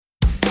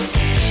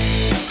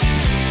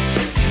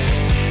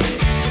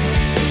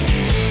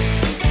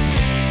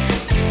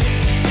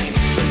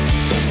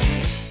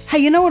Hey,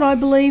 you know what I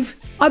believe?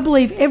 I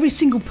believe every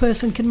single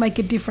person can make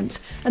a difference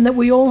and that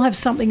we all have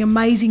something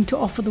amazing to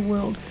offer the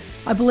world.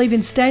 I believe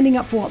in standing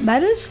up for what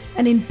matters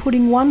and in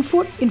putting one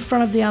foot in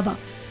front of the other.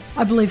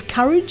 I believe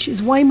courage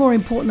is way more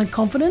important than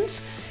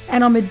confidence,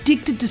 and I'm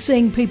addicted to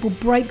seeing people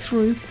break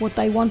through what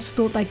they once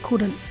thought they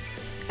couldn't.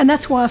 And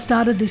that's why I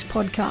started this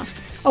podcast.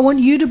 I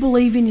want you to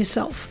believe in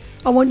yourself.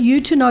 I want you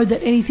to know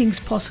that anything's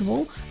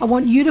possible. I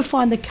want you to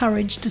find the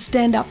courage to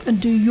stand up and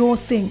do your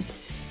thing.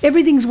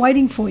 Everything's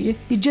waiting for you.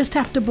 You just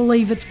have to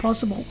believe it's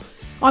possible.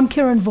 I'm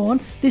Karen Vaughan.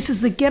 This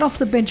is the Get Off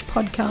the Bench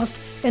podcast,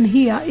 and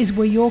here is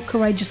where your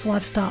courageous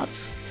life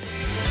starts.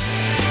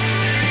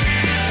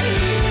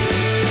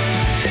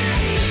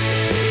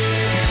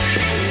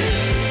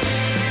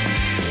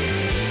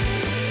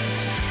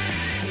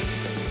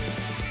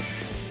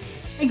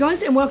 Hey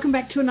guys, and welcome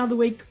back to another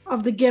week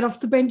of the Get Off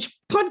the Bench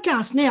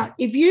podcast. Now,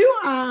 if you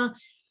are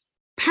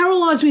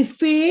paralyzed with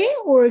fear,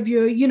 or if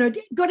you're,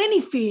 got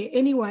any fear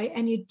anyway,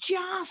 and you're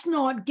just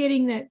not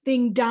getting that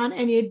thing done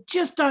and you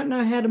just don't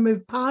know how to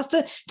move past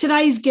it,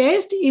 today's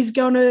guest is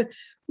going to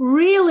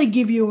really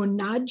give you a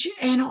nudge,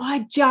 and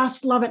I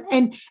just love it.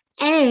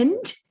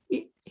 And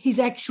he's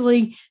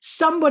actually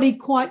somebody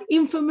quite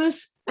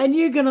infamous, and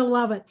you're going to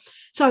love it.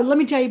 So let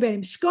me tell you about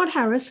him. Scott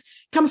Harris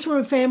comes from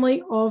a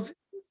family of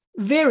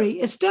very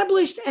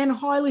established and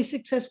highly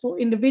successful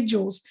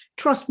individuals.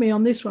 Trust me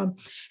on this one.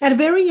 At a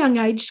very young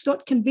age,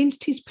 Scott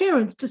convinced his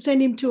parents to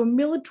send him to a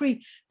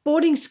military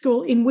boarding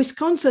school in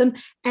Wisconsin,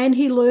 and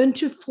he learned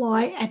to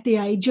fly at the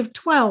age of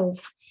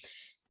 12.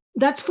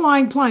 That's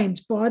flying planes,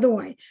 by the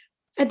way.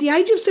 At the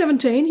age of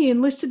 17, he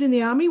enlisted in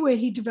the Army, where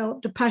he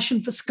developed a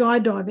passion for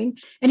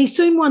skydiving, and he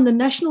soon won the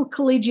National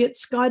Collegiate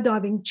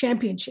Skydiving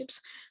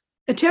Championships.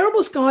 A terrible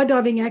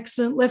skydiving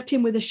accident left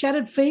him with a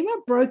shattered femur,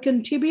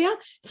 broken tibia,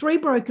 3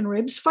 broken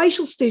ribs,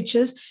 facial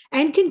stitches,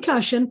 and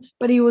concussion,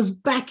 but he was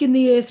back in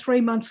the air 3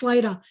 months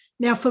later.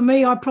 Now, for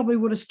me, I probably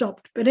would have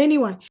stopped. But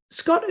anyway,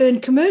 Scott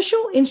earned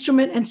commercial,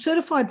 instrument, and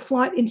certified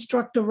flight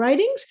instructor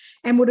ratings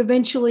and would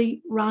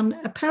eventually run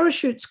a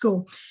parachute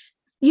school.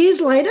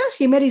 Years later,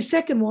 he met his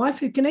second wife,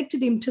 who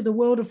connected him to the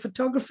world of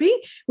photography,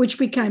 which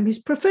became his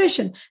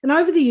profession. And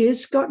over the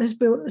years, Scott has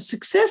built a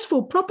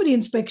successful property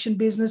inspection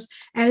business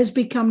and has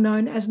become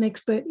known as an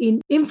expert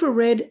in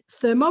infrared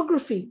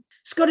thermography.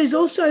 Scott is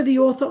also the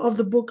author of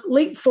the book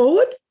Leap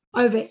Forward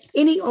Over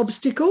Any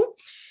Obstacle.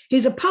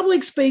 He's a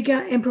public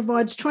speaker and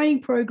provides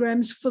training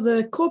programs for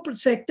the corporate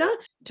sector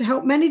to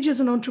help managers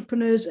and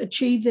entrepreneurs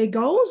achieve their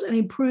goals and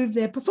improve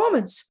their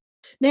performance.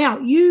 Now,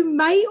 you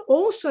may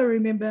also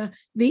remember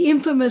the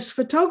infamous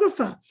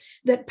photographer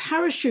that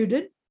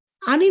parachuted,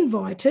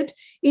 uninvited,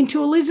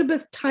 into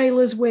Elizabeth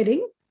Taylor's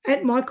wedding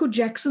at Michael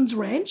Jackson's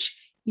ranch.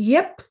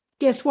 Yep,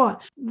 guess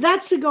what?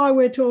 That's the guy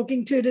we're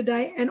talking to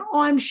today, and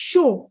I'm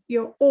sure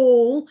you're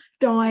all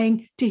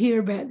dying to hear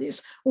about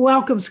this.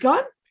 Welcome,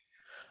 Scott.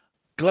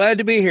 Glad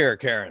to be here,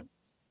 Karen.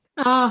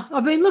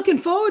 I've been looking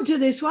forward to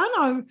this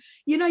one.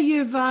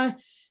 You've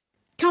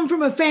come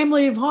from a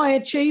family of high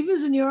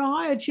achievers, and you're a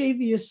high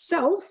achiever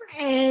yourself,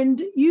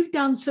 and you've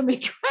done some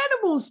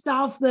incredible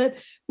stuff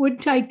that would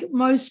take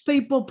most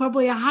people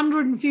probably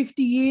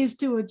 150 years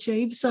to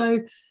achieve. So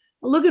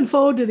looking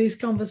forward to this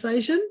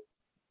conversation.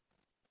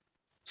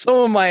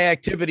 Some of my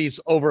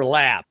activities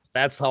overlap.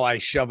 That's how I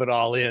shove it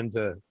all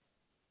into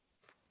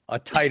a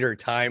tighter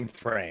time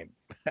frame.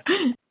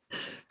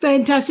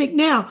 Fantastic.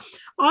 Now,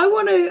 I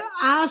want to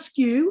ask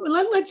you,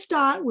 let's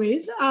start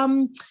with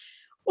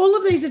all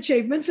of these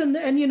achievements, and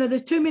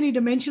there's too many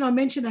to mention. I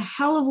mentioned a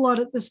hell of a lot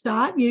at the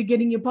start,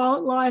 getting your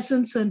pilot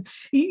license and,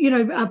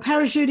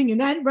 parachuting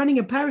and running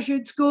a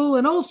parachute school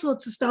and all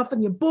sorts of stuff,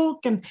 and your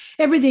book and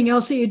everything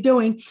else that you're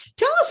doing.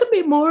 Tell us a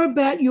bit more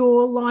about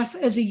your life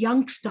as a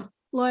youngster.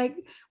 Like,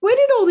 where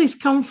did all this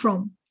come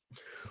from?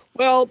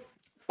 Well,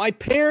 my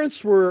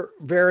parents were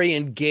very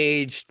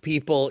engaged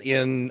people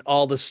in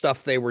all the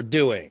stuff they were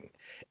doing.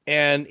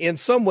 And in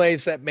some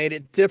ways that made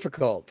it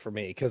difficult for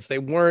me because they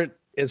weren't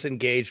as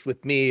engaged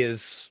with me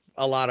as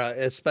a lot of,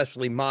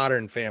 especially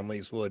modern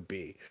families would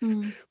be.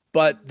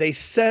 But they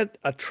set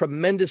a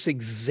tremendous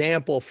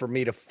example for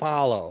me to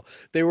follow.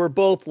 They were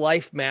both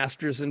life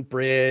masters in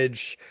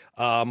bridge.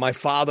 My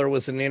father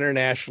was an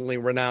internationally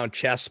renowned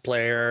chess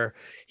player.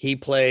 He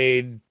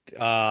played, he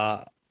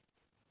was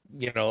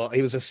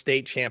a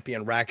state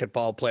champion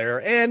racquetball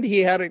player, and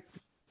he had a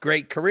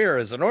great career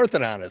as an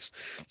orthodontist.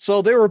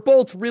 So they were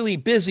both really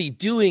busy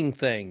doing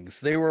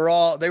things. They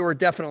were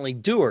definitely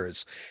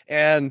doers.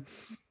 And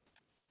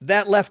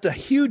that left a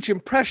huge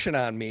impression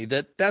on me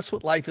that that's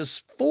what life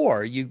is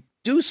for. You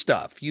do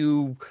stuff,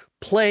 you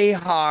play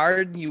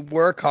hard, you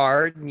work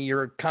hard, and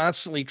you're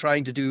constantly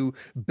trying to do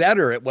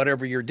better at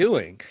whatever you're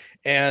doing.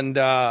 And,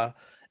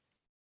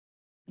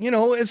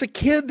 as a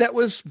kid, that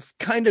was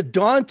kind of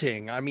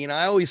daunting. I mean,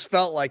 I always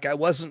felt like I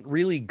wasn't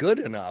really good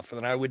enough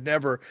and I would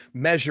never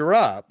measure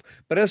up.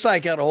 But as I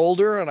got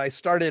older and I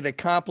started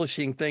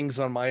accomplishing things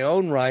on my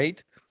own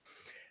right,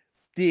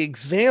 the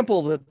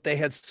example that they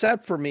had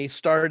set for me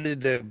started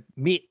to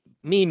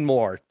mean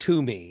more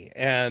to me.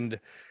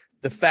 And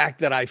the fact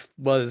that I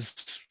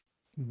was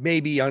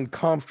maybe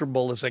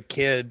uncomfortable as a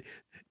kid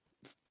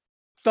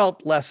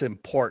felt less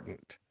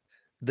important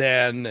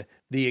than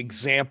the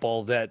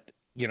example that,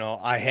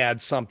 I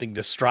had something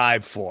to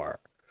strive for.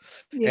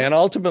 Yeah. And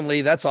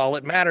ultimately, that's all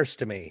that matters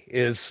to me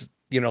is,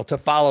 to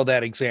follow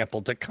that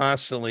example, to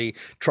constantly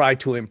try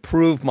to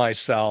improve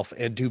myself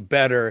and do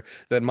better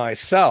than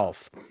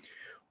myself.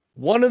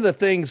 One of the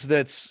things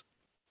that's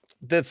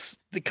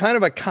the kind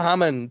of a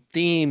common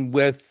theme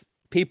with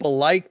people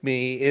like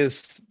me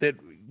is that,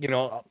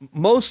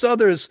 most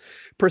others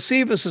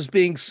perceive us as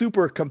being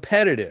super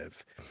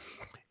competitive.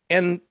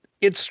 And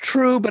it's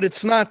true, but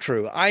it's not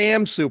true. I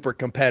am super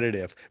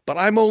competitive, but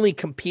I'm only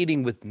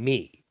competing with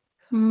me.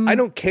 I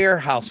don't care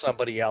how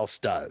somebody else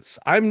does.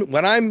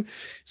 When I'm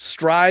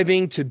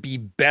striving to be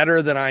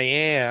better than I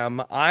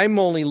am, I'm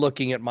only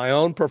looking at my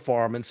own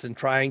performance and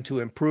trying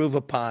to improve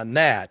upon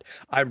that.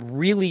 I'm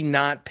really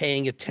not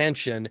paying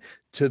attention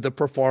to the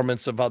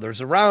performance of others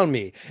around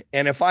me.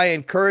 And if I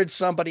encourage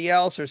somebody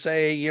else or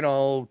say,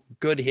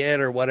 good hit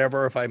or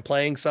whatever, if I'm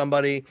playing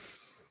somebody,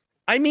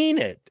 I mean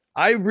it.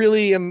 I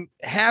really am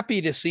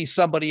happy to see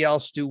somebody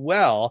else do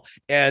well.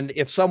 And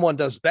if someone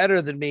does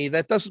better than me,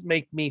 that doesn't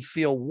make me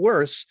feel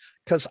worse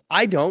because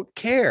I don't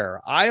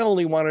care. I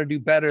only want to do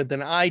better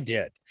than I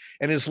did.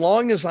 And as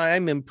long as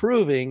I'm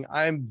improving,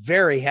 I'm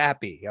very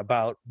happy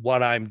about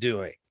what I'm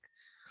doing.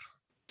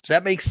 Does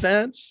that make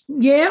sense?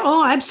 Yeah.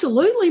 Oh,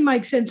 absolutely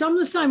makes sense. I'm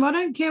the same. I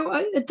don't care.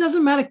 It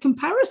doesn't matter.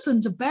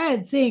 Comparison's a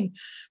bad thing,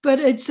 but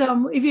it's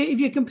if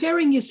you're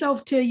comparing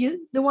yourself to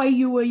the way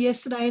you were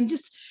yesterday and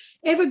just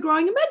ever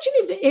growing. Imagine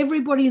if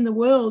everybody in the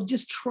world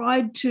just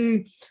tried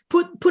to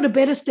put a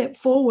better step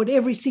forward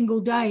every single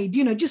day,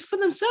 just for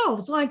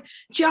themselves, like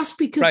just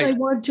because they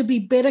wanted to be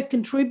better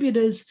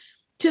contributors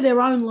to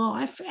their own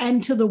life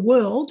and to the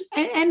world,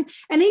 and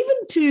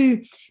even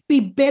to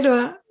be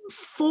better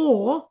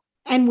for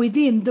and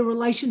within the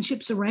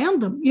relationships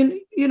around them,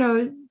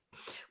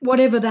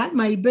 whatever that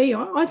may be.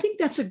 I think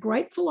that's a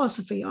great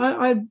philosophy.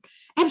 I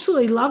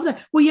absolutely love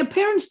that. Well, your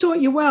parents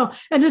taught you well.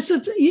 And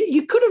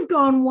you could have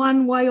gone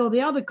one way or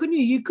the other, couldn't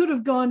you? You could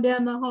have gone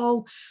down the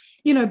whole,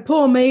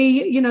 poor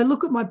me,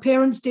 look what my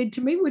parents did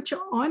to me, which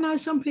I know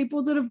some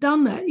people that have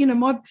done that.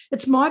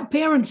 It's my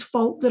parents'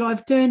 fault that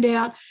I've turned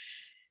out,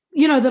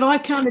 that I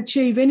can't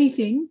achieve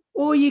anything.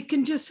 Or you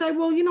can just say,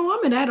 well,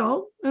 I'm an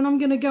adult and I'm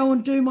going to go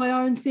and do my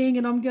own thing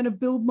and I'm going to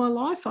build my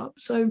life up.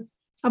 So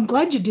I'm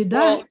glad you did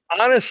that. Well,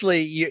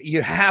 honestly,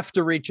 you have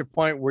to reach a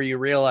point where you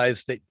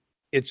realize that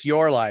it's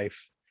your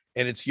life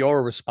and it's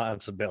your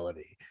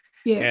responsibility.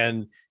 Yeah.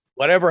 And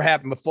whatever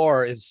happened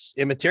before is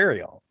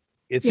immaterial.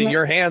 It's in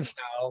your hands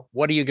now.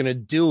 What are you going to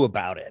do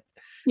about it?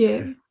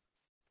 Yeah.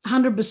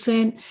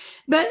 100%.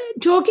 But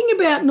talking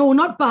about,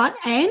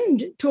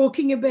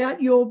 talking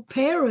about your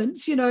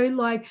parents,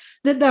 like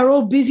that they're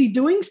all busy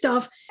doing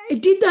stuff.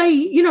 Did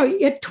they,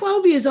 at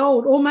 12 years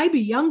old or maybe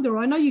younger,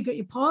 I know you got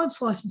your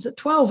pilot's license at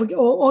 12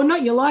 or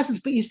not your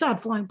license, but you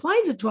started flying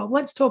planes at 12.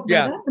 Let's talk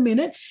about that in a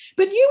minute.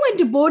 But you went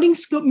to boarding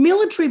school,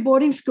 military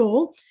boarding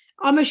school,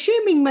 I'm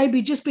assuming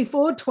maybe just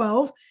before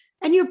 12,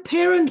 and your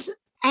parents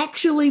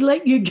actually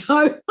let you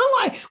go. I'm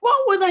like,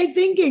 what were they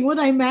thinking? Were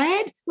they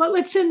mad? Like,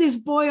 let's send this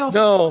boy off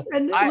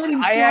and let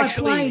him fly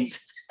planes.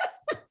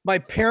 My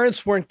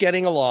parents weren't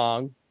getting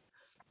along,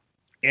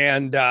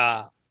 and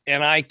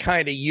I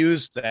kind of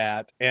used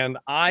that, and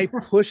I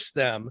pushed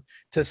them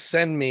to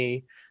send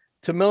me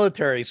to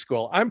military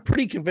school. I'm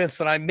pretty convinced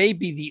that I may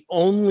be the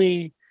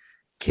only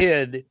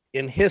kid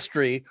in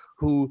history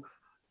who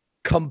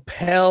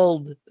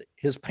compelled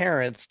his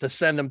parents to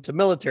send him to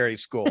military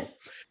school.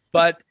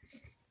 But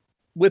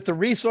with the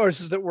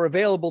resources that were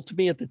available to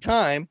me at the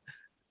time,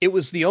 it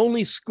was the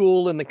only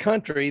school in the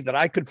country that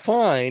I could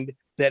find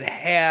that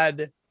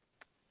had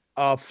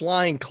a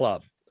flying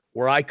club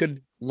where I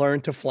could learn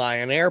to fly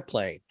an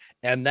airplane.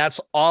 And that's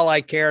all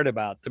I cared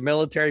about. The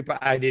military,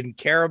 I didn't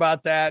care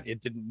about that.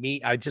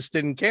 I just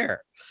didn't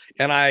care.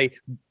 And I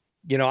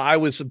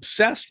was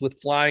obsessed with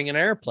flying an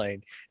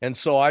airplane. And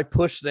so I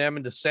pushed them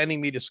into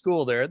sending me to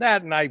school there.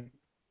 And I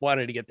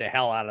wanted to get the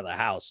hell out of the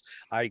house.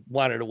 I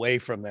wanted away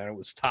from there. It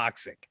was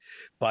toxic,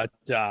 but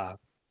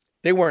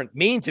they weren't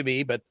mean to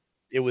me, but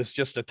it was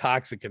just a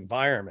toxic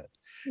environment.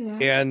 Yeah.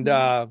 And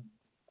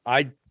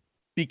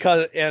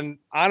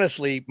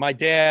honestly, my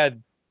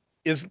dad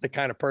isn't the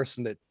kind of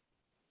person that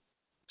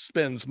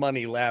spends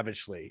money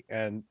lavishly,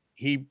 and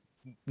he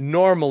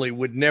normally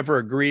would never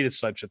agree to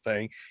such a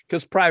thing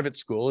because private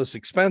school is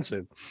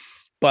expensive,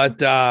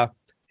 but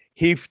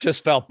he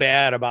just felt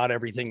bad about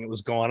everything that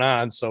was going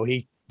on. So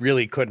he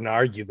really couldn't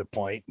argue the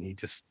point, and he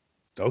just,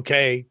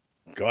 okay,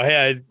 go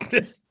ahead.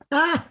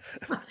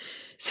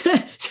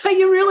 So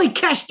you really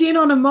cashed in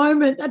on a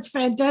moment. That's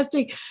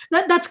fantastic.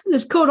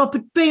 That's called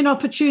being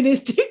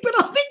opportunistic, but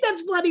I think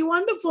that's bloody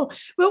wonderful.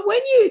 But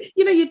when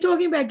you're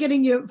talking about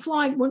getting your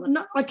flying,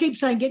 I keep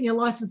saying getting your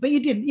license, but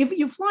you didn't. If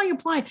you're flying a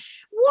plane,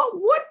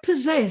 what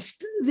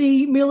possessed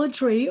the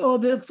military or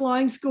the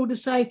flying school to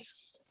say,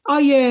 oh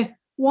yeah,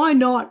 why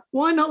not?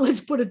 Why not? Let's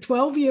put a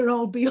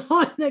 12-year-old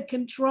behind the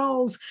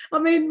controls. I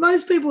mean,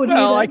 most people would.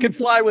 Well, I could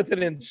fly with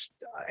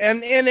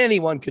and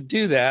anyone could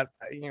do that.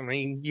 I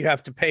mean, you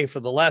have to pay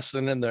for the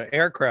lesson and the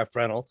aircraft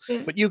rental,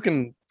 but you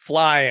can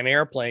fly an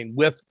airplane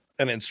with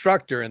an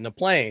instructor in the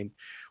plane.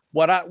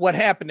 What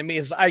happened to me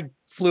is I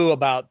flew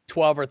about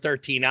 12 or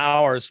 13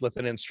 hours with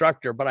an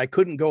instructor, but I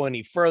couldn't go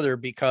any further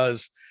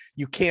because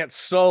you can't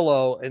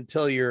solo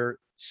until you're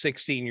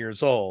 16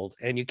 years old,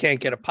 and you can't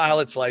get a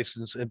pilot's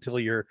license until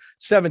you're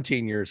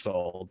 17 years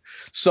old.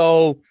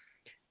 So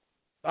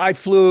I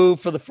flew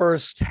for the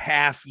first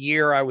half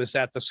year I was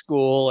at the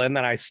school, and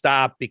then I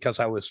stopped because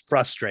I was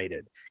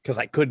frustrated because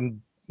I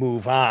couldn't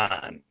move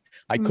on.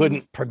 I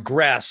couldn't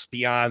progress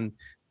beyond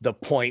the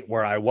point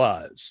where I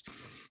was.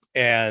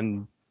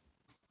 And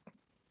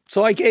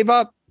so I gave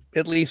up,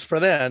 at least for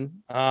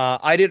then.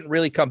 I didn't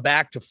really come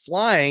back to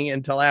flying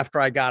until after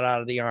I got out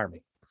of the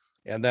Army.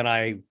 And then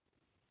I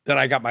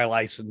got my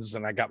license,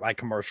 and I got my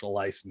commercial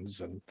license,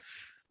 and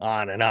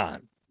on and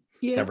on.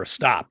 Yeah. Never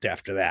stopped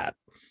after that.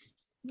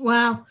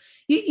 Wow.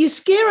 You're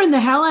scaring the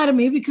hell out of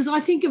me, because I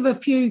think of a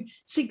few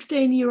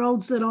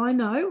 16-year-olds that I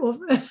know,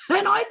 and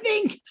I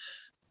think,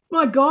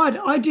 my God,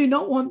 I do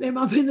not want them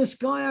up in the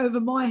sky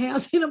over my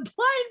house in a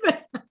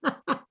plane.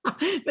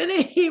 But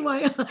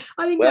anyway,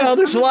 I think. Well,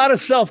 there's a lot of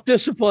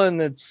self-discipline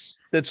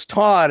that's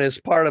taught as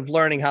part of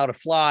learning how to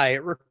fly.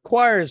 It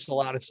requires a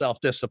lot of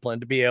self-discipline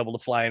to be able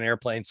to fly an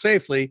airplane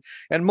safely.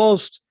 And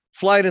most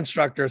flight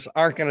instructors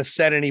aren't going to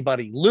set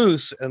anybody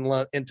loose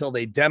until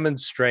they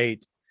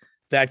demonstrate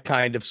that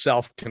kind of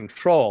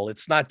self-control.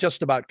 It's not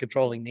just about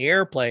controlling the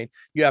airplane.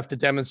 You have to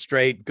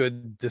demonstrate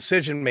good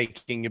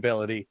decision-making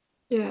ability.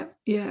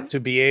 Yeah. To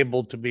be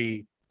able to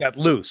be let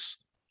loose.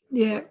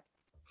 Yeah.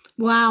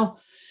 Wow.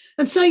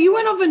 And so you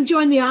went off and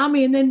joined the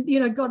Army, and then,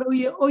 got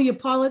all your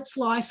pilot's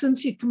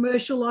license, your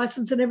commercial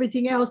license, and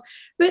everything else.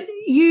 But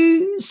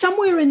you,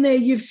 somewhere in there,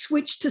 you've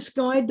switched to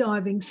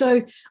skydiving.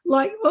 So,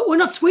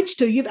 not switched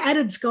to, you've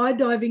added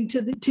skydiving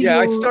to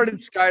I started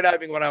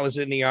skydiving when I was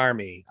in the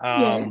Army.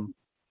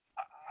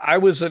 I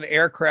was an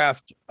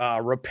aircraft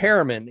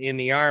repairman in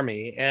the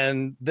Army,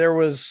 and there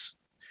was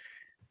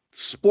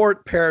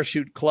sport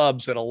parachute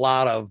clubs at a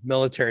lot of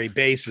military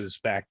bases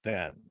back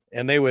then.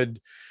 And they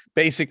would,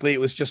 basically, it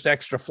was just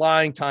extra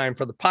flying time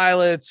for the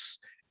pilots,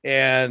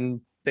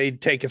 and they'd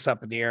take us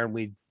up in the air, and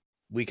we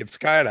could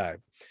skydive.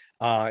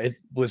 It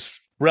was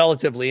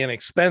relatively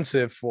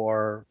inexpensive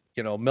for,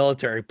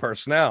 military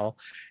personnel.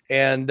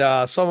 And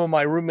some of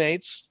my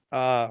roommates,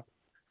 went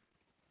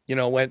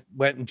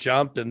and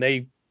jumped, and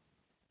they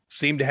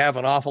seemed to have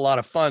an awful lot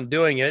of fun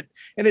doing it.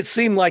 And it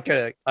seemed like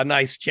a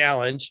nice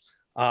challenge.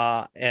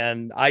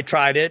 And I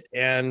tried it,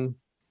 and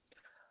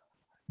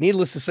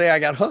needless to say, I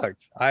got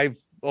hooked. I've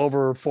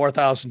over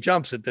 4,000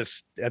 jumps at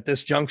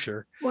this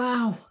juncture.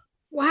 Wow.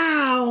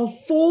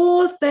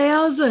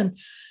 4,000.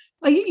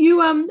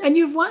 You and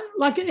you've won,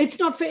 it's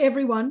not for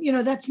everyone.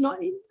 That's not,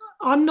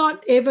 I'm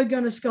not ever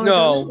going to skydive.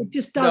 No, it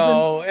just doesn't.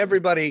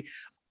 No,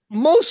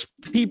 most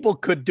people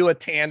could do a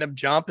tandem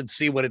jump and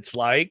see what it's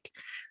like.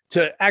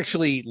 To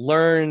actually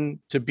learn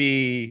to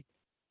be,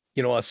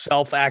 a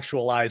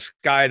self-actualized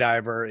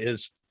skydiver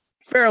is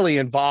fairly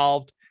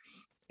involved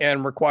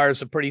and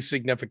requires a pretty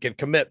significant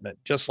commitment,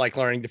 just like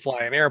learning to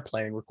fly an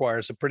airplane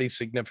requires a pretty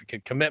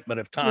significant commitment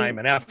of time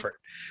and effort.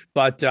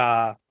 But,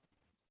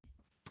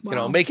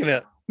 making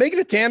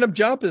a tandem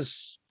jump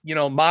is,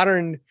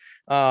 modern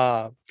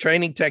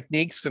training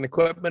techniques and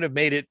equipment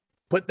have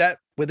put that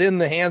within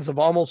the hands of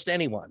almost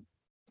anyone.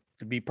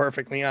 To be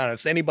perfectly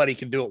honest, anybody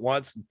can do it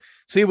once and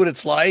see what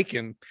it's like.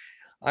 And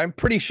I'm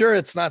pretty sure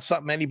it's not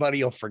something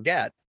anybody will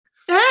forget.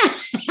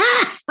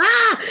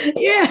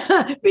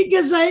 Yeah,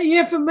 because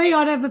for me,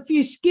 I'd have a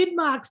few skid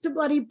marks to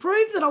bloody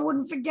prove that I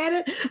wouldn't forget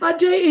it. I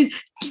do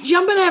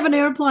jumping out of an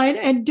airplane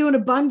and doing a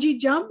bungee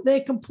jump. They're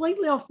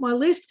completely off my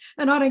list,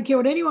 and I don't care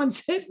what anyone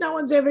says. No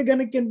one's ever going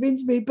to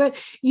convince me. But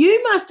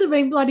you must have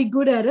been bloody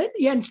good at it,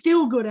 and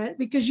still good at it,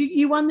 because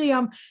you won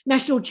the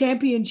national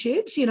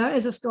championships,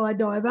 as a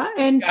skydiver.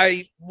 And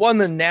I won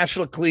the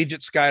National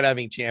Collegiate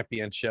Skydiving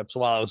Championships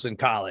while I was in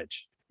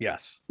college.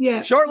 Yes.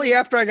 Yeah. Shortly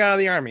after I got out of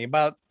the Army,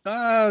 about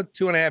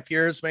 2.5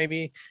 years,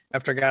 maybe,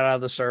 after I got out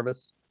of the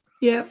service.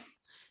 Yeah.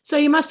 So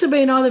you must have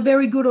been either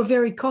very good or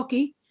very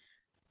cocky.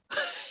 A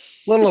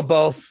little of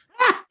both.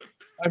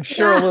 I'm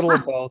sure a little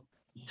of both.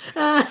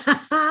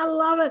 I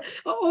love it.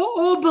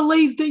 Or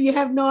believe that you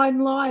have 9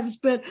 lives.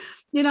 But,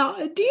 do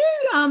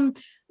you,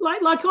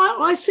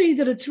 I see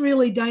that it's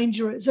really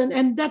dangerous,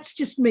 and that's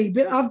just me,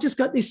 but I've just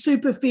got this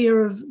super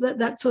fear of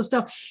that sort of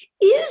stuff.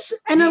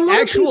 The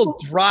actual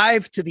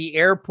drive to the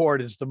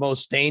airport is the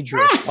most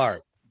dangerous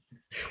part.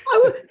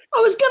 I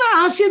was going to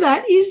ask you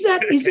that. Is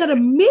that a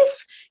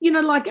myth?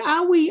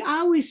 Are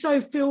we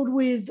so filled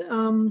with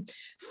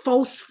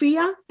false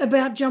fear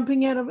about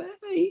jumping out of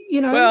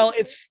it? Well,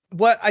 it's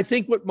what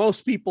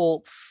most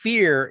people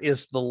fear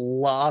is the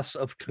loss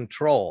of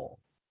control.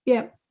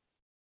 Yeah.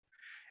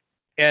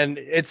 And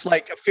it's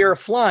like a fear of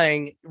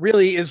flying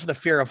really isn't a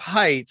fear of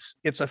heights.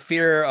 It's a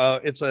fear,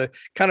 it's a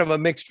kind of a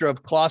mixture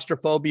of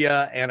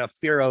claustrophobia and a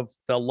fear of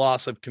the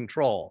loss of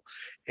control.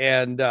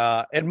 And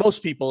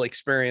most people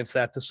experience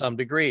that to some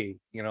degree.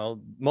 You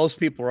know, most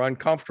people are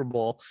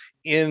uncomfortable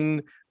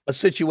in a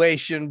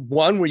situation,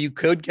 one, where you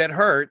could get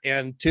hurt,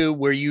 and two,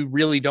 where you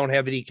really don't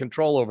have any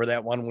control over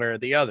that one way or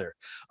the other.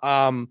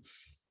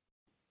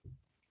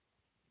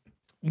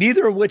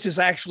 Neither of which is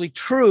actually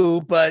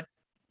true, but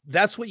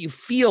that's what you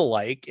feel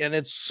like, and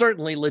it's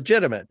certainly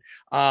legitimate.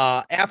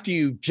 After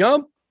you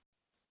jump,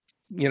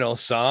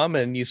 some,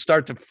 and you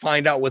start to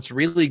find out what's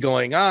really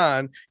going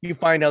on, you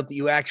find out that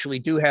you actually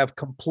do have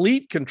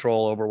complete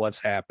control over what's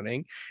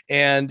happening,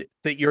 and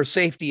that your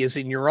safety is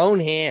in your own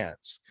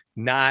hands,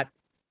 not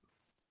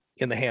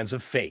in the hands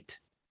of fate.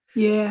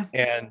 Yeah.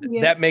 And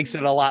that makes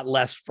it a lot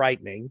less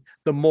frightening,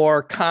 the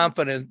more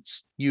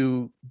confidence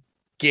you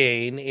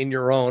gain in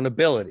your own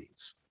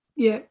abilities.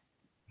 Yeah.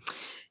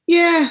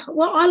 Yeah,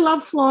 well, I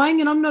love flying,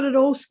 and I'm not at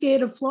all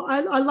scared of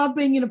flying. I love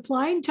being in a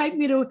plane. Take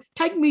me to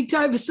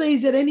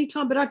overseas at any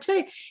time. But I tell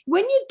you,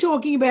 when you're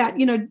talking about,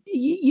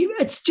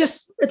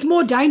 it's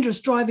more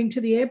dangerous driving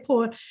to the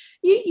airport.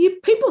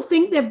 People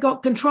think they've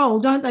got control,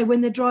 don't they,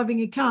 when they're driving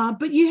a car?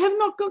 But you have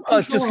not got control.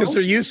 It's just because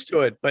they're used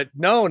to it. But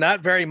no,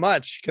 not very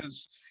much,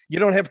 because you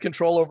don't have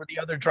control over the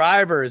other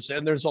drivers.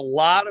 And there's a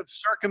lot of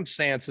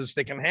circumstances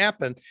that can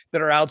happen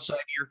that are outside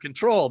of your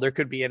control. There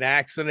could be an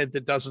accident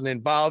that doesn't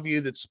involve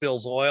you, that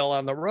spills oil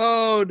on the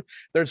road.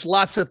 There's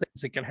lots of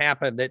things that can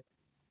happen that,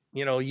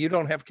 you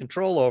don't have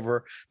control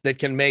over, that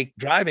can make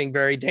driving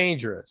very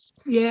dangerous.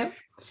 Yeah.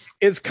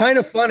 It's kind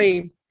of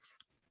funny.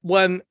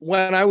 When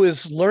I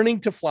was learning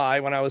to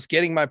fly, when I was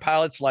getting my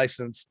pilot's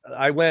license,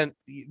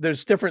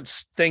 there's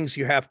different things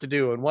you have to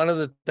do. And one of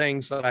the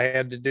things that I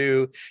had to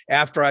do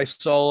after I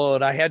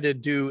soloed, I had to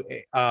do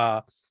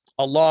a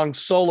long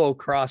solo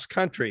cross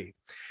country.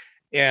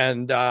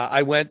 And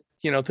I went,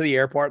 to the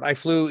airport. I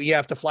flew, you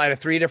have to fly to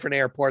 3 different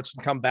airports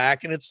and come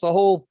back. And it's the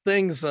whole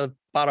thing's about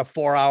a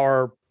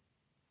 4-hour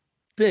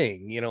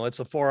thing, it's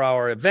a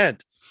 4-hour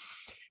event.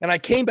 And I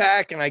came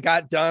back and I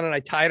got done and I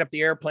tied up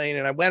the airplane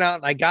and I went out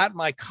and I got in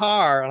my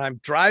car and I'm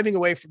driving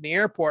away from the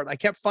airport. And I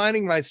kept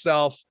finding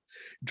myself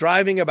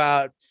driving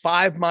about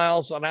 5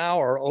 miles an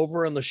hour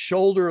over on the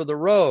shoulder of the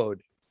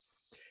road.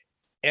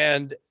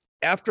 And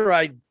after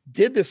I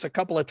did this a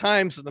couple of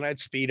times, and then I'd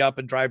speed up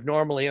and drive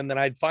normally, and then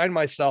I'd find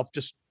myself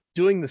just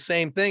doing the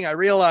same thing, I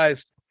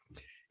realized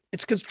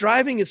it's because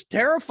driving is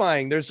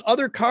terrifying. There's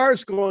other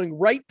cars going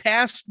right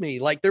past me.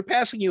 Like they're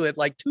passing you at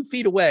like 2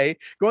 feet away,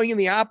 going in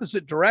the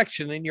opposite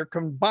direction. And your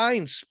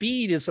combined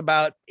speed is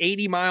about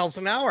 80 miles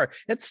an hour.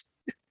 It's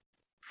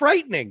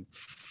frightening.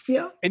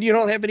 Yeah. And you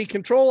don't have any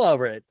control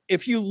over it.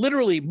 If you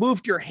literally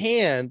moved your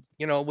hand,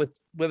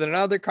 with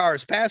another car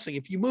is passing,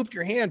 if you moved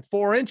your hand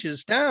 4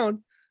 inches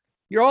down,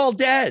 you're all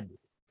dead.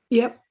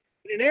 Yep.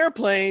 In an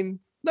airplane,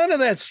 none of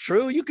that's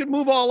true. You can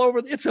move all over.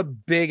 It's a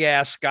big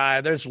ass sky.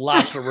 There's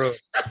lots of room.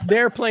 The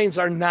airplanes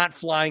are not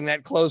flying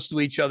that close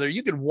to each other.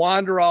 You can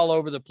wander all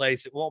over the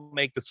place. It won't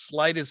make the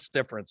slightest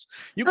difference.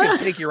 You can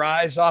take your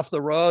eyes off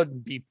the road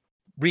and be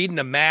reading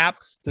a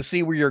map to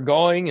see where you're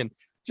going, and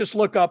just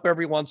look up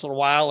every once in a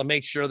while and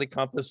make sure the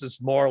compass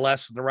is more or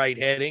less in the right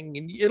heading,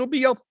 and it'll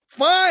be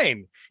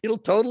fine. It'll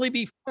totally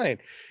be fine.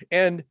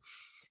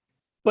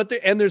 But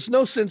there's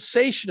no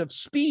sensation of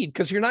speed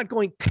because you're not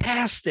going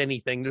past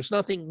anything. There's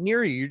nothing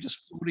near you. You're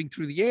just floating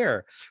through the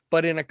air.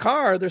 But in a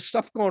car, there's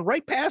stuff going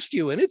right past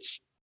you, and it's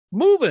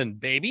moving,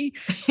 baby.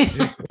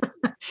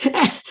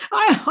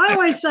 I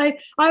always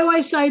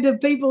say to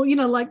people,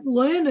 like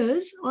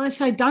learners, I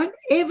say, don't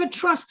ever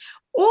trust.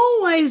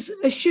 Always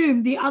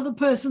assume the other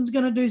person's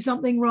going to do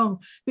something wrong,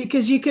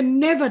 because you can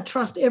never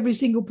trust every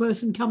single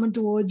person coming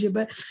towards you.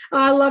 But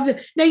I loved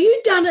it. Now,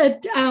 you've done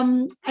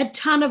a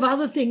ton of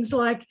other things,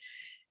 like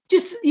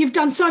you've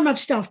done so much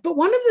stuff. But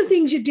one of the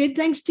things you did,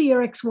 thanks to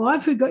your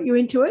ex-wife who got you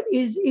into it,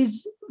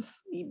 is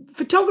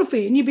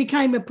photography, and you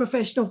became a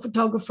professional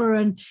photographer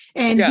and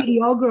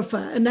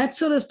videographer and that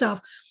sort of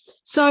stuff.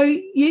 So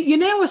you're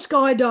now a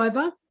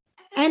skydiver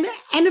and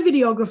a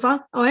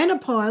videographer, and a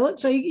pilot.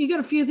 So you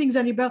got a few things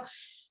on your belt.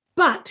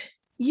 But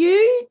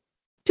you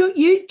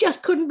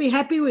just couldn't be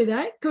happy with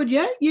that, could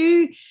you?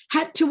 You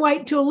had to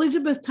wait till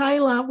Elizabeth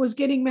Taylor was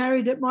getting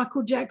married at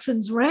Michael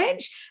Jackson's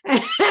ranch,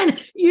 and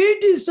you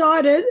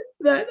decided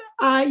that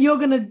you're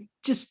going to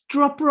just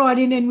drop right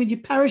in with your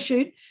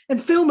parachute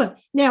and film it.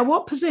 Now,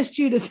 what possessed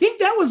you to think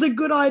that was a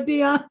good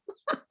idea?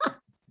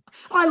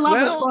 I love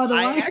it, by the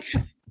way.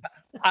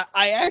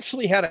 I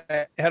actually had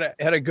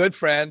a good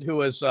friend who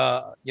was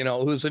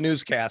who's a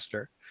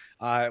newscaster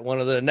at one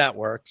of the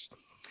networks,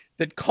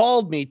 that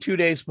called me 2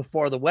 days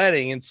before the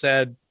wedding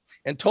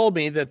and told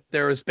me that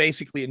there was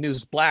basically a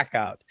news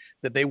blackout,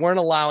 that they weren't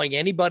allowing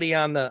anybody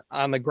on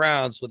the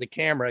grounds with a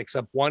camera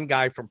except one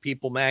guy from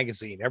People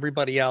magazine.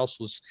 Everybody else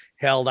was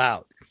held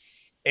out,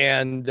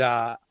 and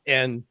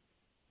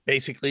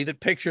basically that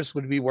pictures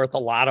would be worth a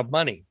lot of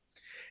money.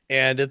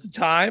 And at the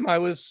time I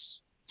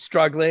was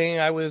struggling.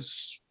 I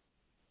was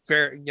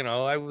fair,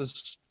 I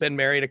was been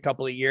married a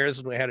couple of years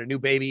and we had a new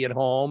baby at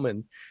home,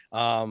 and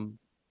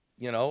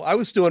I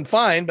was doing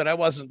fine, but I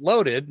wasn't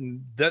loaded,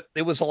 and that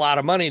it was a lot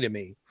of money to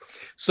me.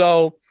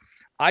 So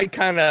I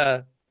kind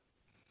of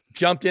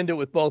jumped into it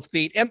with both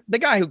feet. And the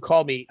guy who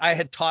called me, I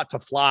had taught to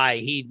fly.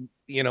 He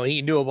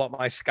knew about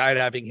my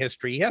skydiving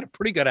history. He had a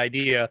pretty good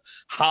idea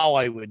how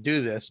I would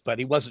do this, but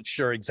he wasn't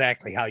sure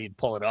exactly how you'd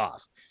pull it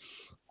off.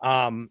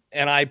 And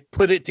I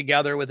put it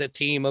together with a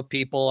team of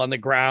people on the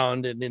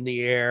ground and in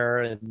the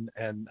air.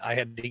 And I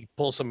had to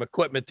pull some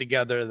equipment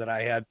together that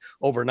I had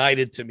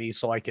overnighted to me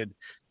so I could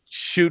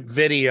shoot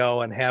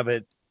video and have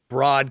it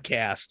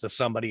broadcast to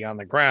somebody on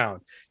the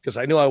ground, because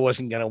I knew I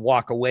wasn't going to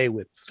walk away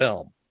with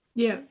film.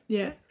 Yeah.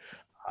 Yeah.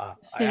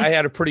 I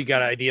had a pretty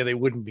good idea they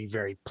wouldn't be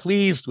very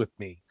pleased with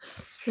me,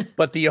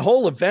 but the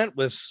whole event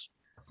was,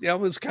 it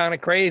was kind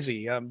of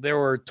crazy. There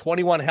were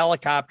 21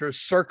 helicopters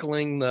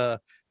circling the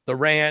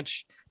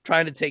ranch,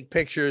 trying to take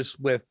pictures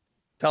with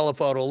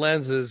telephoto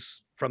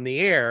lenses from the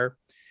air,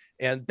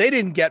 and they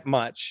didn't get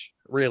much,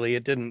 really.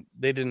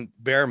 They didn't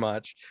bear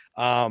much.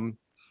 I'm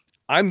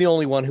the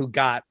only one who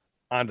got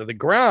onto the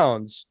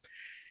grounds,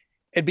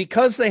 and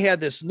because they had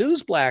this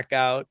news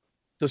blackout,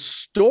 the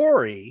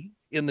story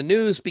in the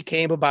news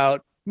became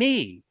about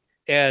me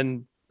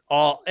and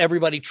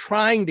everybody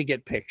trying to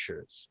get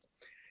pictures.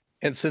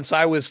 And since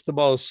I was the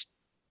most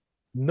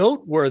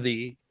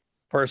noteworthy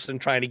person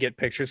trying to get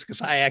pictures,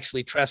 because I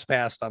actually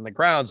trespassed on the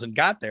grounds and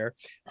got there,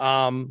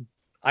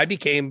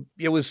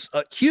 it was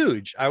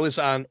huge. I was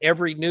on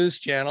every news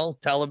channel,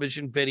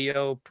 television,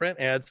 video, print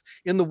ads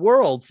in the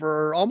world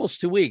for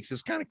almost 2 weeks.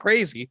 It's kind of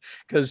crazy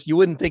because you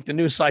wouldn't think the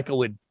news cycle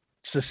would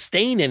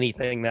sustain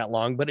anything that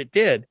long, but it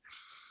did.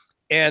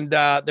 And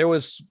there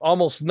was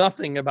almost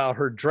nothing about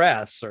her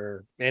dress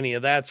or any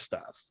of that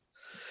stuff.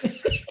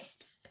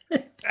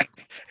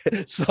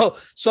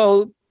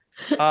 So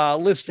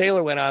Liz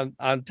Taylor went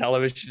on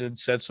television and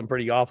said some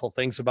pretty awful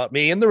things about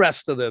me and the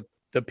rest of the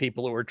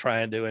people who were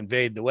trying to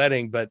invade the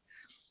wedding. But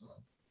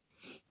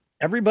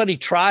everybody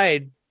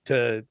tried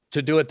to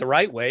do it the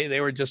right way. They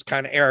were just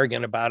kind of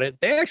arrogant about it.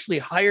 They actually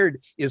hired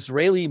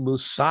Israeli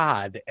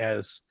Mossad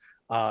as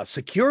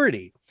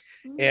security.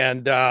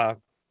 And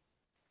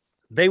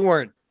they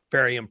weren't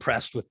very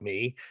impressed with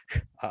me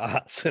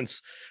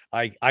since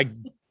I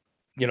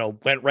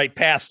went right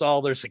past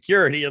all their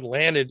security and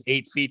landed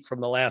 8 feet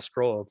from the last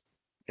row of,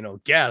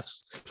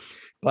 guests.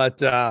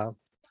 But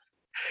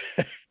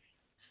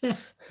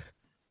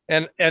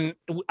and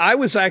I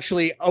was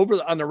actually over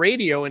on the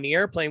radio in the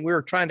airplane. We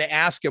were trying to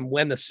ask him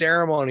when the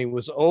ceremony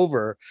was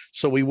over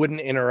so we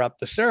wouldn't interrupt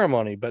the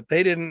ceremony, but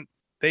they didn't.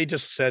 They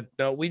just said,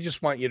 no, we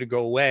just want you to go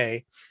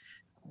away.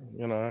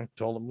 I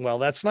told them, well,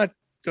 that's not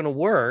going to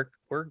work.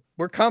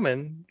 We're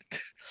coming.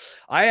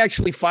 I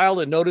actually filed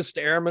a notice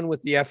to airmen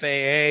with the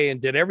FAA and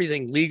did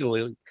everything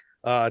legally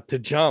to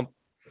jump.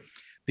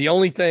 The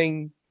only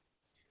thing,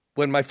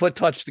 when my foot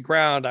touched the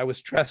ground, I was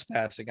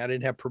trespassing. I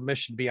didn't have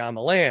permission to be on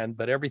the land,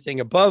 but everything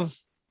above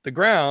the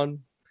ground,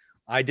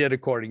 I did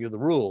according to the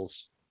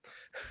rules.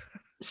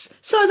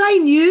 So they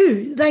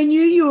knew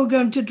you were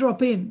going to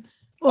drop in.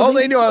 Oh,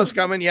 they knew I was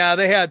coming. Yeah,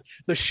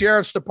 the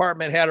sheriff's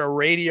department had a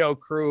radio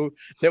crew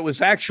that was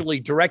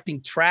actually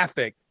directing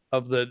traffic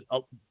of the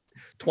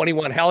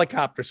 21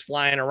 helicopters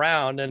flying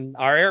around and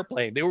our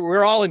airplane. We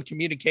were all in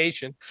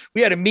communication. We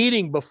had a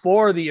meeting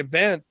before the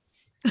event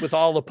with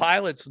all the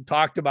pilots and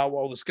talked about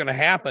what was going to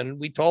happen.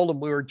 We told them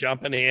we were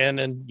jumping in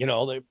and,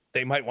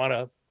 they might want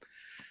to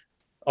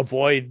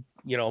avoid,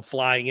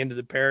 flying into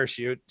the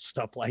parachute,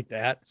 stuff like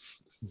that.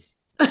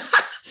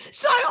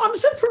 So I'm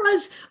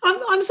surprised.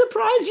 I'm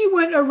surprised you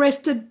weren't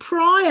arrested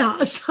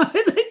prior, so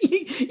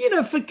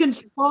that for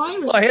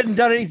conspiring. Well, I hadn't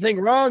done anything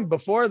wrong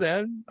before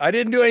then. I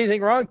didn't do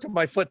anything wrong till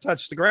my foot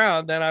touched the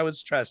ground. Then I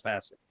was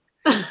trespassing.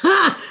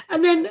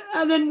 and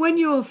then when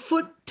your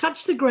foot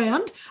touched the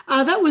ground,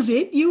 that was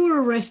it. You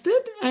were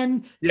arrested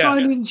and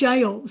thrown in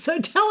jail. So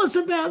tell us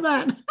about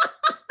that.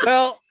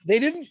 Well, they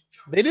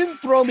didn't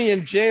throw me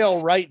in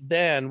jail right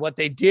then. What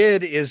they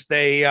did is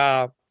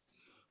the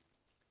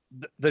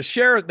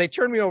sheriff, they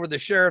turned me over to the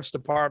sheriff's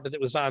department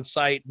that was on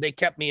site. They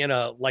kept me in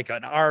an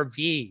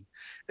RV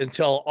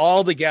until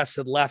all the guests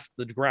had left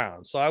the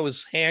ground. So I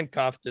was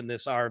handcuffed in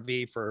this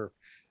RV for,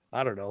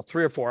 I don't know,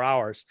 3 or 4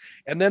 hours.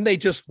 And then they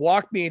just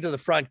walked me into the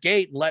front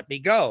gate and let me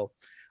go.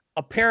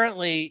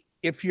 Apparently,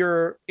 if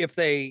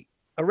they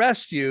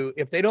arrest you,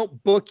 if they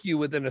don't book you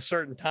within a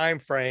certain time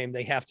frame,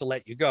 they have to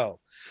let you go.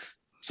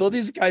 So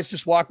these guys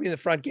just walked me in the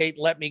front gate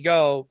and let me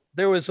go.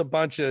 There was a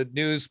bunch of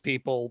news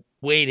people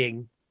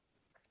waiting.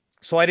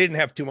 So I didn't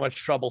have too much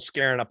trouble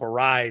scaring up a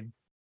ride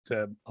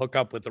to hook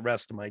up with the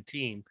rest of my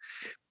team.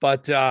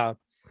 But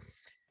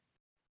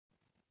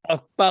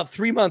about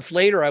 3 months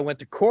later, I went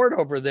to court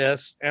over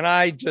this, and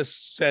I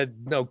just said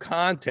no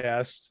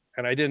contest.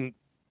 And I didn't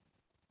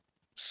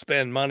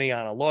spend money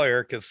on a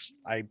lawyer because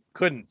I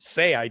couldn't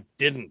say I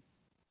didn't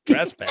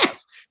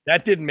trespass.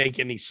 That didn't make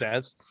any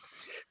sense.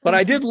 But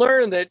I did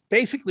learn that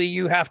basically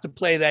you have to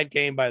play that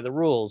game by the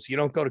rules. You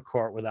don't go to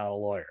court without a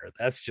lawyer.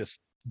 That's just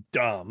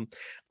dumb.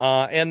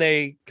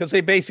 Because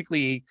they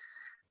basically,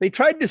 they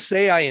tried to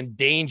say I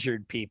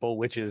endangered people,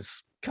 which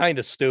is kind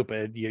of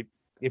stupid.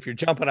 If you're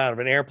jumping out of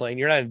an airplane,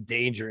 you're not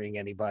endangering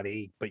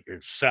anybody but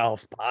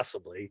yourself,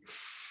 possibly.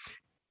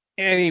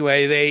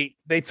 Anyway,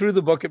 they threw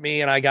the book at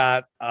me, and I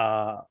got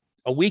a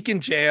week in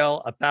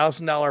jail,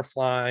 $1,000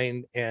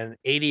 fine, and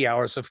 80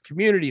 hours of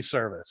community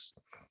service.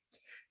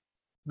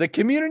 The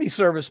community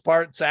service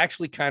part's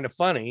actually kind of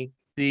funny.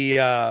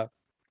 I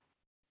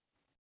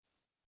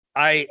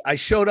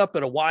showed up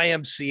at a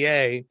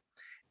YMCA,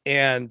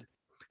 and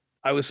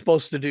I was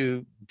supposed to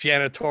do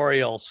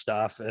janitorial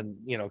stuff and,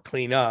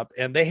 clean up.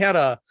 And they had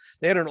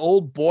an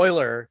old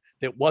boiler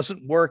that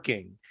wasn't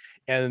working.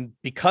 And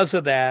because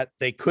of that,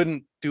 they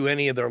couldn't do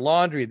any of their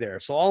laundry there.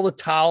 So all the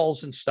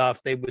towels and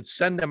stuff, they would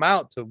send them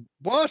out to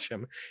wash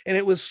them. And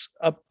it was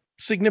a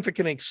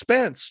significant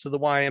expense to the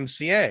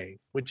YMCA,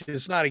 which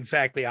is not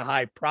exactly a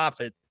high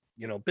profit,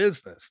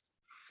 business.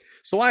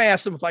 So I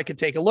asked them if I could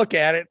take a look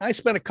at it. I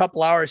spent a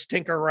couple hours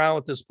tinkering around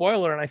with this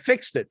boiler, and I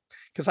fixed it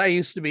because I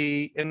used to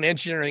be an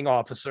engineering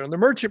officer in the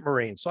Merchant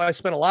Marine. So I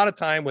spent a lot of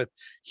time with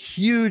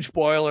huge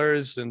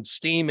boilers and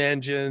steam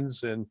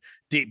engines and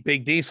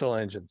big diesel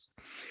engines.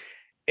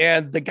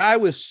 And the guy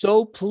was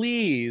so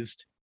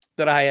pleased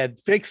that I had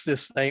fixed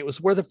this thing. It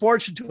was worth a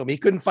fortune to him. He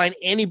couldn't find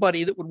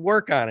anybody that would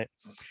work on it.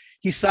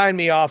 He signed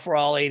me off for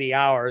all 80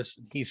 hours.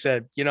 He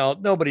said,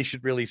 nobody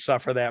should really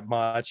suffer that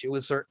much. It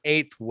was her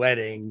 8th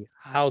wedding.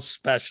 How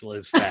special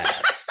is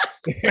that?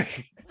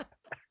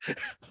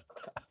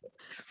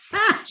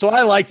 So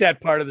I like that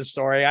part of the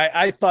story.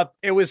 I thought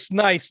it was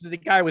nice. The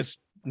guy was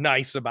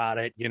nice about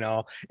it,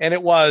 and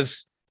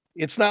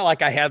it's not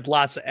like I had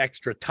lots of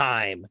extra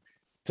time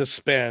to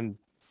spend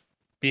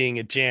being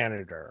a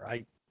janitor.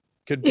 I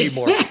could be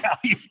more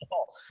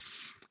valuable.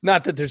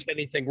 Not that there's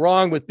anything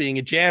wrong with being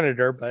a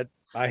janitor, but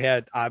I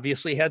had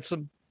obviously had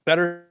some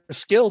better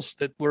skills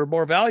that were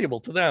more valuable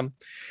to them.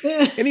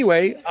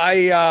 Anyway,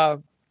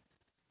 the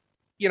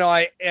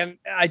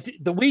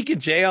week in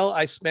jail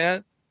I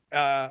spent,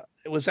 it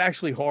was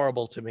actually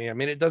horrible to me. I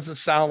mean, it doesn't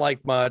sound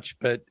like much,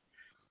 but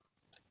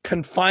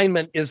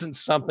confinement isn't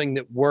something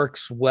that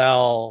works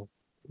well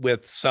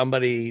with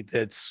somebody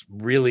that's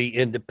really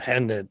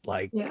independent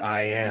like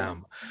I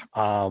am.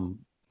 And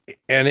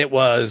it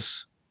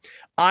was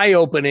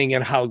eye-opening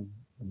in how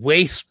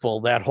wasteful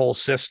that whole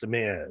system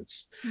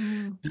is.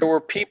 There were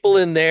people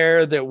in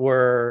there that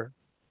were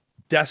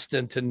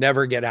destined to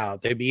never get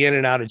out. They'd be in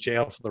and out of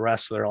jail for the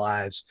rest of their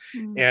lives.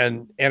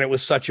 And it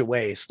was such a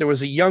waste. There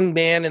was a young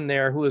man in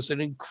there who was an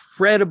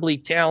incredibly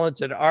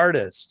talented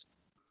artist.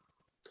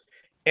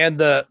 And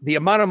the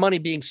amount of money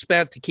being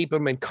spent to keep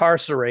him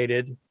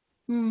incarcerated,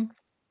 it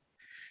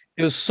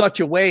was such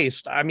a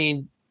waste. I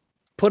mean,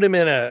 put him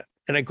in a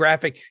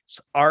graphic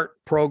art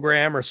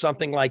program or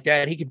something like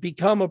that, he could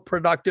become a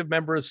productive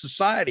member of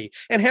society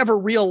and have a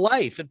real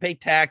life and pay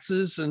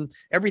taxes and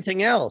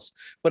everything else.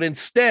 But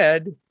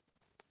instead,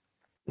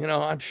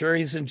 I'm sure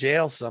he's in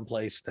jail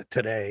someplace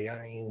today.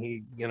 I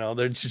mean,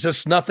 there's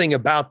just nothing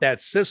about that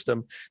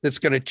system that's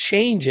going to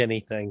change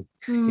anything,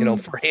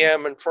 for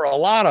him and for a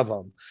lot of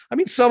them. I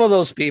mean, some of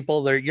those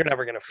people, you're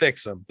never going to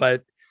fix them,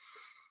 but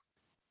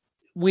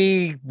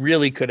we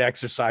really could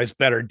exercise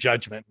better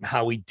judgment in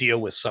how we deal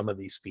with some of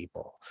these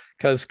people,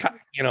 because,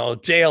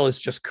 jail is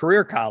just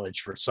career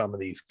college for some of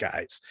these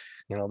guys.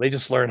 They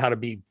just learn how to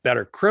be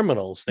better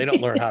criminals. They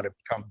don't learn how to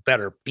become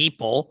better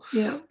people.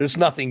 Yeah. There's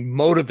nothing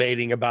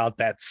motivating about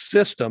that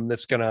system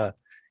that's going to,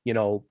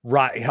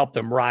 help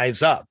them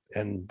rise up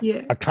and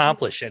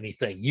accomplish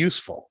anything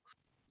useful.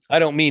 I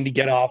don't mean to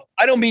get off.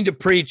 I don't mean to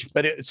preach,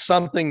 but it's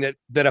something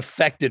that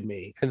affected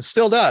me and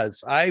still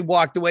does. I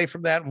walked away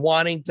from that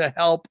wanting to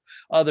help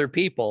other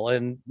people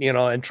and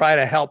try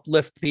to help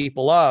lift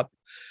people up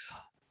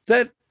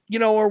that,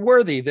 are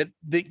worthy, that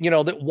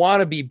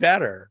want to be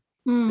better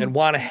and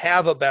want to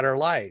have a better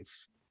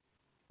life.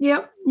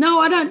 Yeah.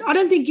 No, I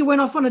don't think you went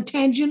off on a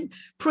tangent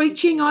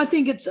preaching. I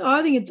think it's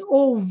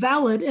all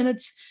valid, and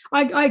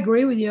I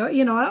agree with you.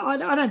 I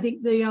don't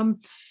think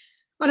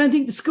I don't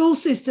think the school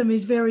system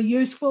is very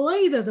useful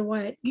either, the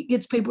way it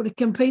gets people to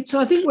compete.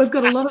 So I think we've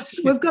got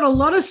a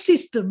lot of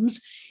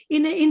systems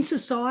in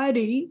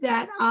society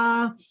that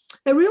are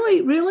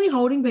really, really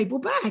holding people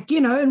back,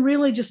 and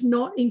really just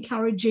not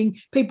encouraging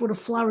people to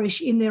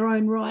flourish in their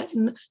own right.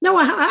 And no,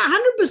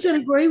 I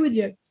 100% agree with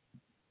you.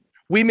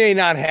 We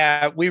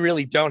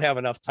really don't have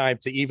enough time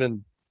to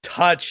even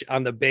touch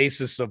on the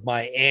basis of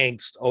my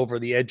angst over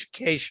the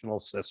educational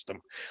system.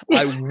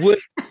 I would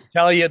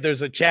tell you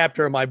there's a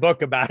chapter in my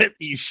book about it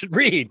that you should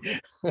read.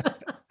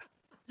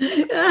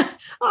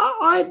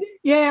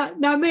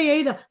 No, me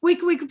either. We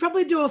could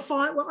probably do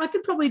I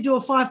could probably do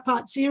a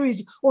 5-part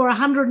series or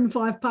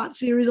 105-part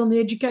series on the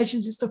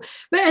education system.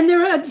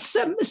 And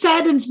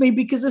saddens me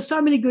because there's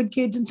so many good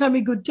kids and so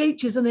many good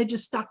teachers, and they're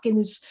just stuck in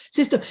this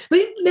system. But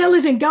now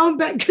listen, going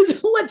back,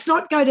 because let's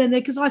not go down there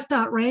because I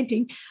start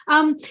ranting.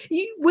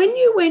 When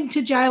you went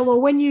to jail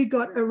or when you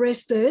got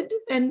arrested,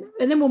 and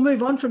then we'll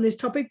move on from this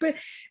topic, but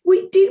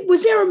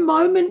was there a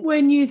moment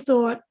when you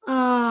thought,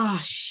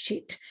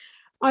 shit,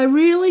 I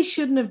really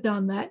shouldn't have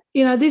done that.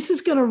 This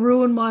is going to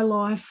ruin my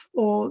life,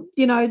 or,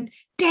 damn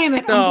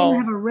it, I'm going to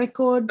have a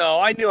record. No,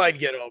 I knew I'd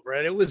get over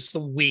it. It was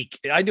the week.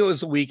 I knew it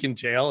was a week in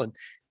jail, and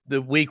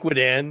the week would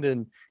end,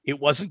 and it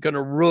wasn't going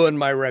to ruin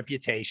my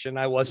reputation.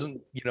 I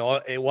wasn't,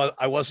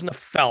 I wasn't a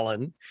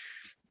felon.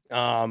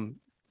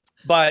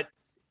 But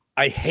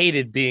I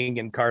hated being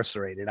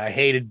incarcerated. I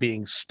hated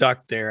being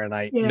stuck there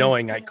and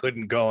knowing I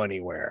couldn't go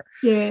anywhere.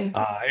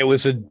 Yeah. It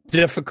was a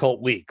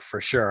difficult week for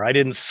sure. I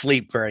didn't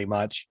sleep very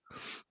much.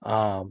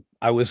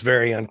 I was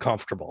very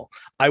uncomfortable.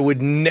 I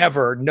would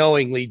never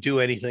knowingly do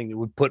anything that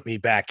would put me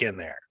back in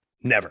there.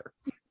 Never.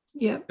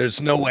 Yeah. There's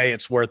no way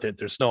it's worth it.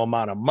 There's no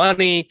amount of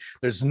money.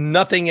 There's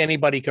nothing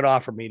anybody could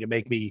offer me to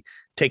make me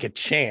take a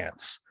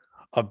chance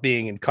of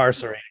being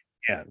incarcerated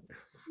again.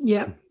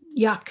 Yeah.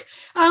 Yuck.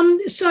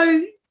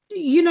 So,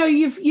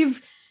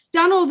 you've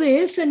done all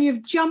this and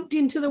you've jumped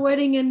into the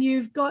wedding and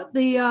you've got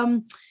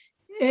the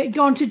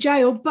gone to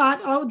jail.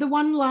 But the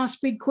one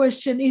last big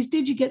question is,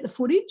 did you get the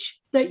footage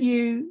that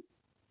you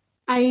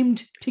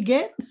aimed to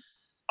get?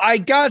 I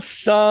got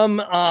some.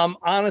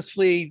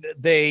 Honestly,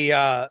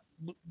 there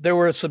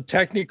were some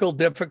technical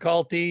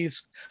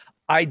difficulties.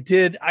 I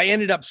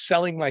ended up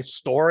selling my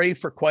story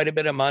for quite a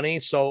bit of money,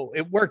 so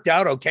it worked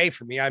out okay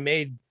for me. I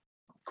made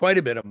quite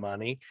a bit of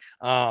money.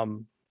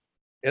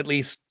 At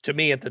least to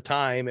me at the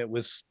time, it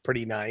was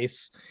pretty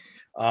nice.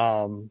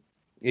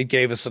 It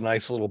gave us a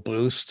nice little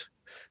boost,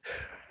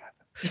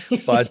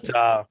 but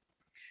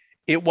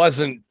it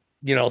wasn't,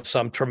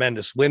 some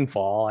tremendous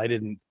windfall. I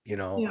didn't,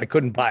 I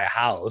couldn't buy a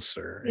house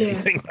or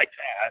anything like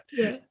that.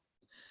 Yeah.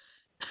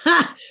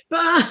 But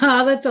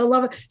that's, I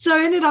love it. So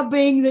it ended up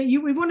being that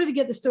we wanted to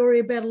get the story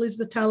about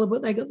Elizabeth Taylor,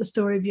 but they got the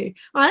story of you.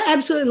 I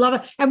absolutely love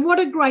it. And what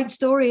a great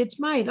story it's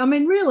made. I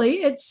mean,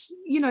 really, it's,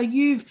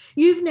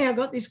 you've now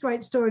got this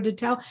great story to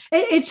tell.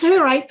 It's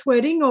her 8th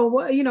wedding,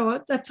 or,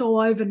 that's all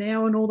over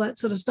now and all that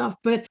sort of stuff.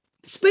 But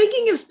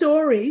speaking of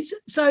stories,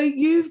 so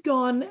you've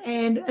gone,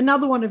 and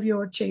another one of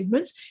your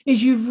achievements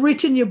is you've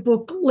written your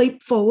book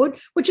Leap Forward,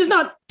 which is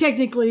not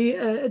technically,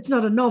 it's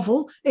not a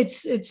novel,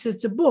 it's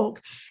a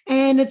book,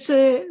 and it's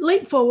a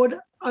leap forward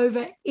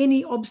over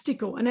any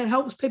obstacle, and it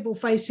helps people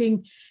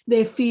facing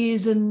their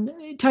fears and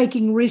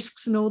taking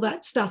risks and all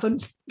that stuff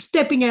and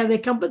stepping out of their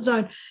comfort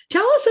zone.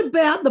 Tell us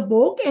about the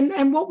book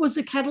and what was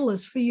the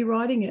catalyst for you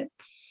writing it?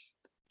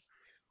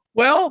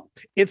 Well,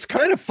 it's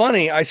kind of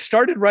funny. I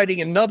started writing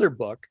another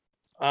book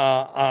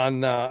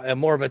on a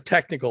more of a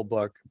technical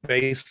book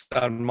based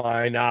on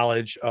my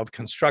knowledge of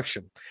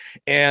construction.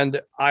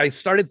 And I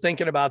started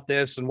thinking about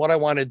this and what I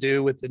want to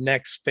do with the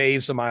next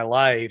phase of my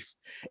life.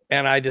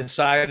 And I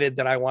decided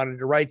that I wanted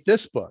to write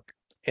this book.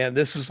 And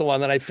this is the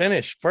one that I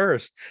finished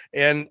first.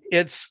 And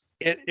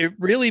it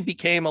really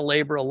became a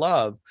labor of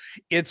love.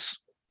 It's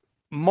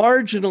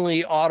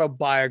marginally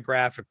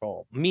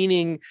autobiographical,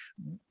 meaning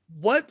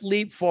what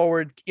Leap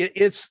Forward,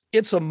 it's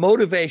a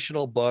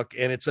motivational book,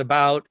 and it's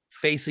about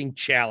facing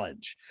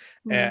challenge,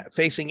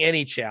 facing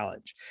any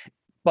challenge.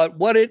 But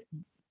what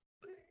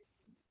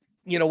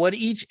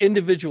each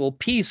individual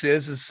piece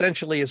is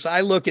essentially is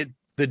I look at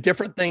the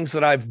different things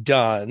that I've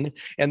done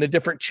and the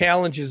different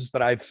challenges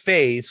that I've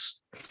faced,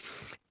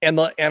 and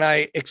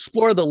I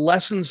explore the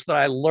lessons that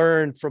I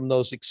learned from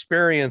those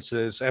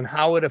experiences and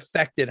how it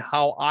affected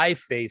how I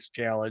face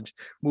challenge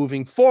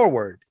moving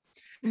forward.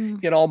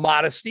 In all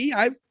modesty,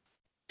 I've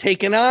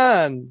taken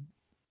on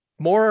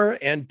more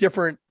and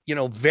different,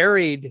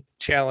 varied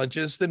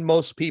challenges than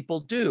most people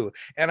do.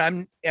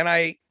 And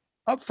I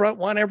upfront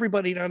want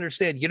everybody to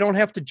understand, you don't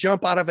have to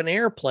jump out of an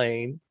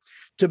airplane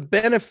to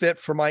benefit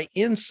from my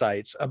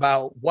insights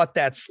about what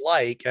that's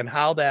like and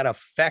how that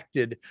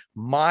affected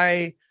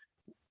my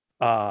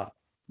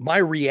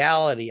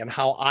reality and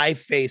how I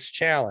face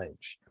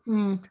challenge.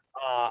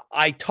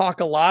 I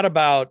talk a lot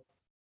about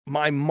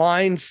my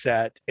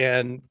mindset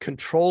and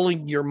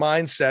controlling your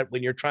mindset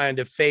when you're trying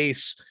to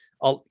face,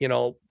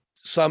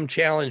 some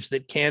challenge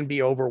that can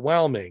be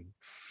overwhelming.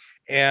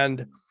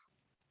 And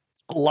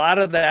a lot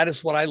of that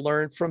is what I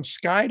learned from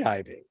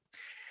skydiving.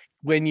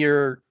 When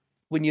you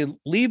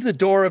leave the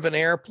door of an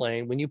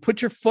airplane, when you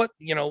put your foot,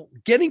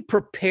 getting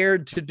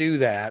prepared to do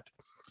that,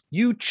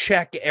 you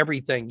check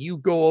everything. You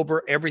go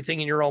over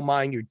everything in your own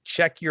mind. You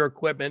check your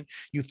equipment.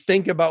 You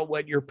think about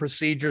what your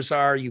procedures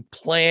are. You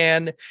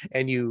plan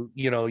and you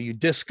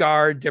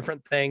discard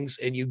different things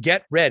and you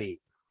get ready.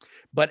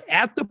 But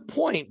at the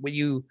point where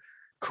you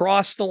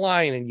cross the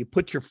line and you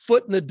put your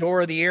foot in the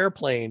door of the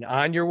airplane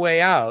on your way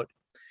out,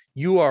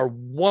 you are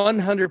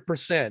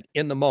 100%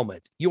 in the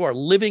moment. You are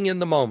living in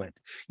the moment.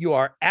 You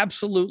are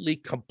absolutely,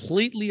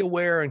 completely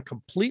aware and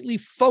completely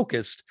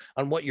focused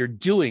on what you're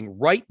doing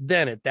right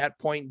then at that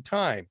point in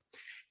time.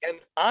 And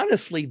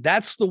honestly,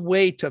 that's the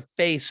way to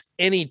face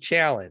any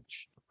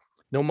challenge,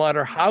 no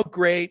matter how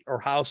great or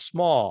how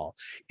small,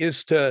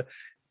 is to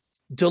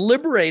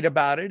deliberate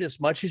about it as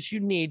much as you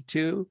need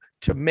to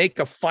make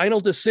a final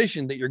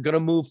decision that you're going to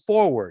move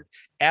forward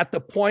at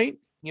the point,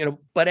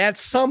 but at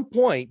some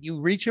point you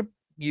reach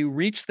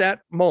that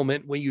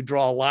moment when you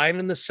draw a line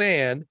in the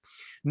sand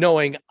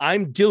knowing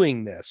I'm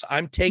doing this,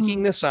 I'm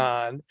taking this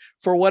on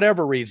for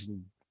whatever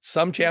reason.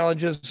 Some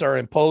challenges are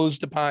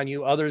imposed upon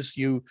you, others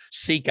you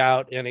seek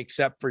out and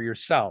accept for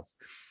yourself.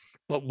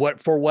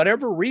 But for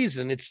whatever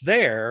reason, it's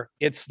there,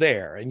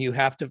 and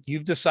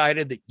you've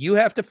decided that you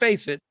have to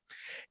face it.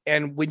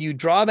 And when you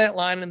draw that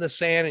line in the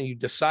sand and you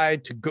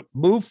decide to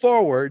move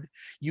forward,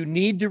 you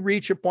need to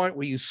reach a point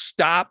where you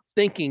stop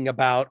thinking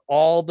about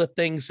all the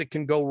things that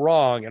can go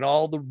wrong and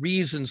all the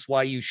reasons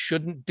why you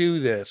shouldn't do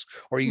this,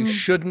 or you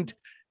shouldn't,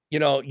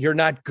 you're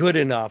not good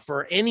enough,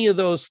 or any of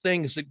those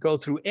things that go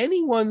through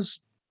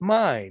anyone's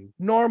mind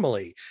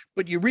normally.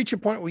 But you reach a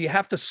point where you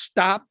have to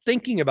stop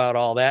thinking about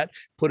all that,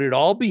 put it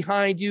all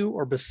behind you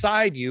or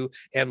beside you,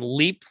 and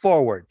leap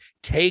forward,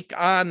 take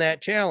on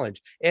that challenge.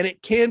 And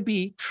it can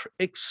be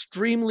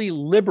extremely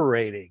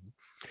liberating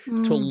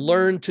to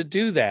learn to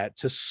do that,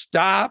 to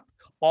stop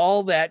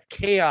all that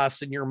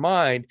chaos in your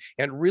mind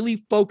and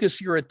really focus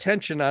your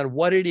attention on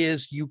what it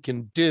is you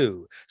can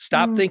do.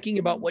 Stop thinking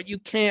about what you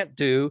can't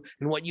do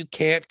and what you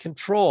can't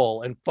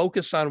control, and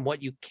focus on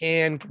what you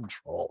can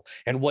control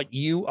and what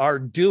you are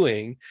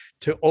doing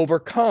to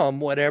overcome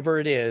whatever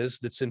it is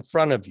that's in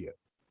front of you.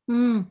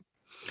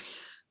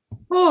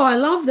 Oh, I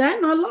love that.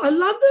 And I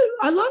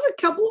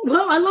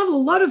love a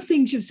lot of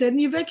things you've said. And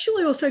you've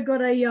actually also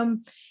got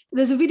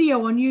there's a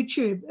video on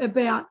YouTube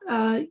about,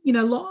 I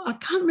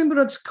can't remember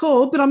what it's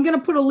called, but I'm going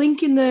to put a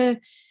link in the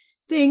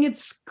thing.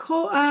 It's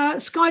called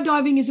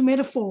Skydiving is a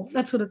Metaphor.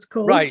 That's what it's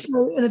called. Right.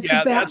 So, and it's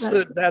about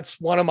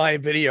that's one of my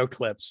video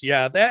clips.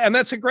 Yeah. And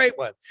that's a great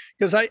one,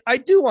 because I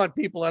do want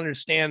people to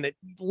understand that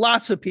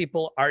lots of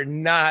people are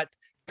not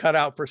cut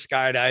out for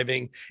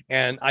skydiving.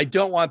 And I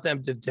don't want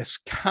them to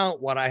discount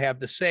what I have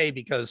to say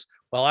because,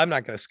 well, I'm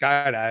not going to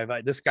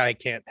skydive. This guy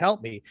can't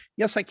help me.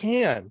 Yes, I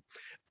can.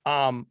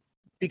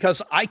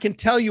 Because I can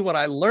tell you what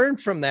I learned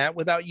from that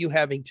without you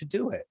having to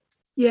do it.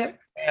 Yeah.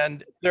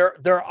 And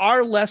there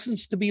are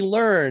lessons to be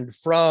learned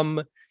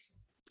from,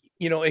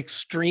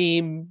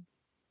 extreme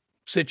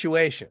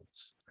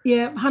situations.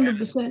 Yeah,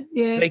 100%.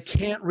 Yeah. They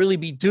can't really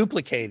be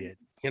duplicated.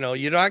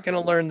 You're not going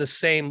to learn the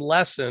same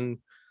lesson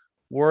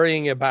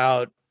worrying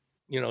about,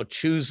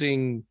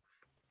 choosing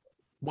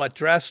what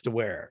dress to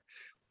wear.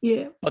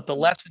 Yeah. But the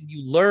lesson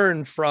you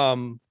learn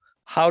from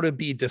how to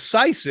be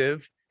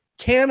decisive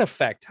can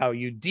affect how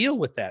you deal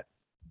with that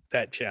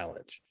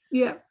challenge.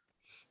 Yeah.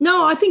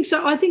 No, I think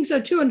so. I think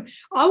so too. And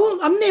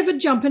I'm never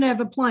jumping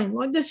out of a plane.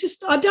 Like, that's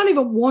just, I don't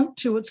even want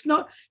to. It's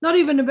not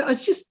even about,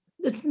 it's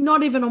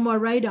not even on my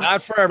radar.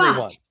 Not for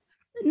everyone.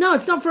 No,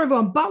 it's not for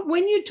everyone. But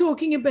when you're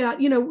talking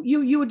about,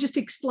 you were just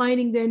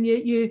explaining, then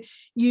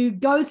you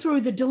go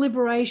through the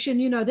deliberation,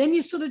 then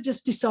you sort of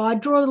just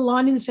decide, draw the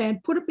line in the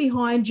sand, put it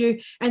behind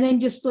you, and then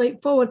just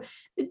leap forward.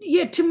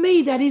 Yeah, to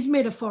me, that is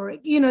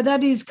metaphoric.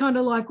 That is kind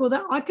of like,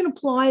 well, I can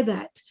apply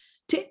that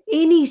to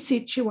any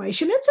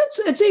situation.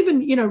 It's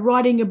even,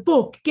 writing a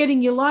book,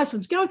 getting your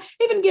license,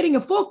 even getting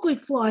a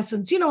forklift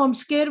license. I'm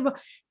scared of it.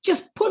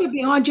 Just put it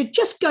behind you.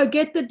 Just go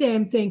get the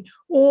damn thing.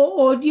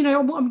 Or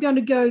I'm going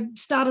to go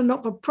start a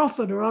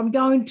not-for-profit, or I'm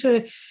going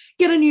to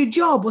get a new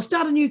job or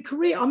start a new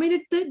career. I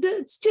mean,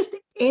 it's just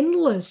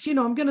endless.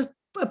 I'm going to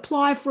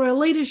apply for a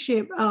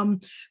leadership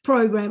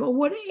program or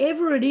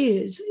whatever it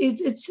is.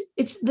 It's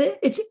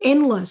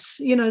endless.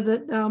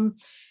 That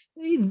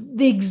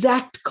the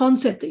exact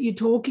concept that you're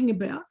talking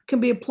about can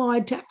be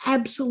applied to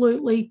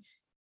absolutely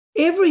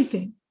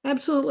everything.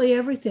 Absolutely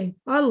everything.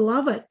 I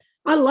love it.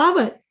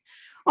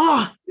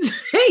 Oh,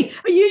 hey,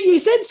 you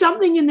said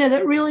something in there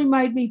that really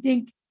made me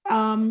think.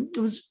 It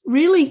was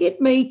really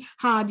hit me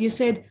hard. You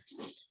said,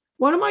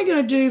 what am I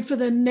going to do for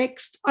the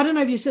next, I don't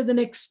know if you said the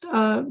next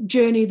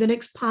journey, the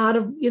next part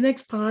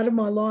of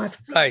my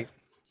life. Right.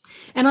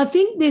 And I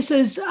think this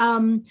is,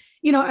 and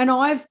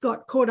I've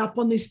got caught up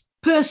on this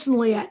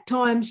personally at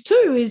times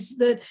too, is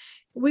that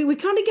we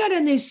kind of go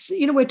down this,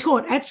 we're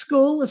taught at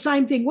school the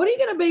same thing. What are you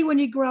going to be when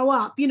you grow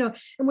up? And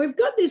we've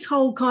got this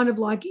whole kind of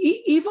like,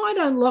 if I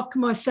don't lock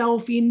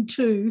myself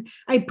into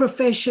a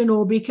profession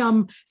or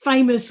become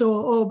famous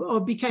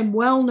or become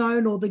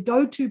well-known or the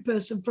go-to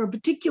person for a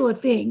particular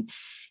thing,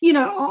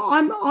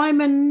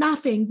 I'm a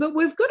nothing. But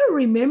we've got to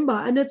remember,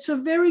 and it's a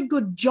very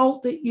good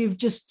jolt that you've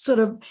just sort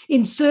of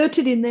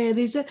inserted in there,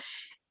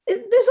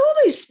 there's all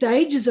these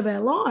stages of our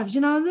lives.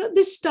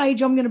 This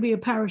stage, I'm going to be a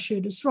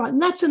parachutist, right? And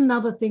that's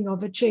another thing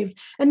I've achieved.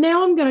 And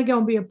now I'm going to go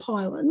and be a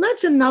pilot. And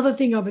that's another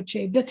thing I've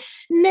achieved. And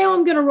now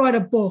I'm going to write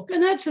a book.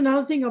 And that's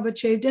another thing I've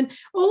achieved. And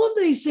all of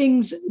these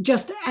things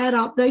just add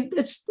up.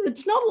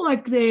 It's not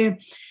like they're,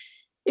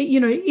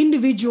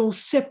 individual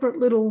separate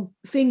little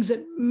things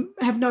that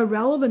have no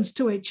relevance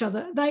to each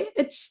other.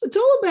 It's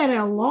all about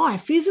our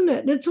life, isn't it?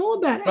 And it's all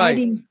about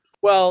adding.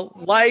 Well,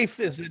 life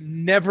is a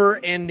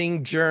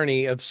never-ending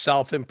journey of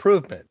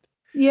self-improvement.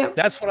 Yeah.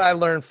 That's what I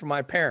learned from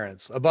my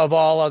parents, above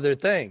all other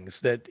things,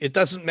 that it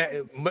doesn't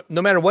matter,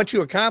 no matter what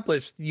you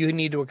accomplish, you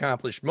need to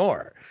accomplish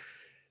more.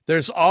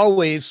 There's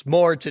always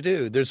more to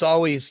do.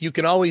 You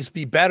can always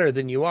be better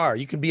than you are.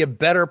 You can be a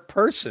better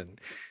person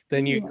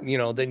than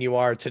you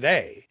are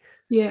today.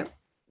 Yeah.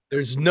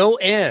 There's no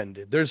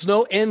end. There's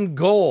no end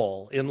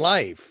goal in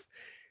life.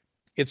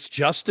 It's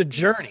just a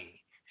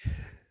journey.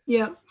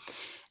 Yeah.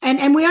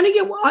 And we only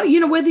get,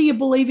 whether you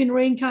believe in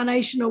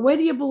reincarnation or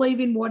whether you believe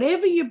in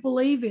whatever you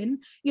believe in,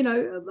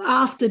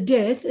 after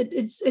death,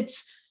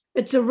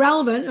 it's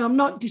irrelevant. I'm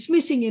not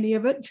dismissing any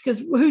of it because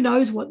who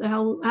knows what the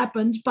hell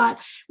happens. But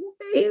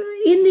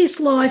in this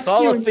life, it's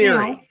all a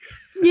theory. Now,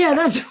 yeah,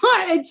 that's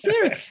right. It's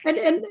theory.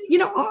 And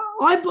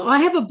I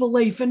have a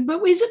belief,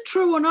 but is it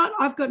true or not?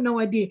 I've got no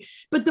idea.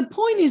 But the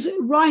point is,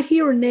 right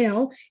here and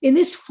now, in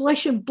this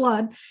flesh and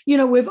blood,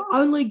 we've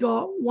only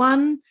got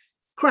one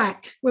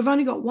crack. We've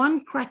only got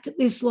one crack at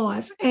this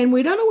life, and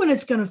we don't know when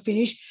it's going to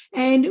finish.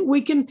 And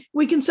we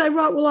can say,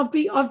 right, well,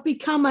 I've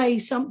become a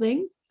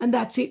something, and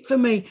that's it for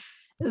me.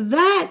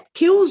 That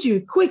kills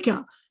you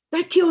quicker.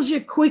 That kills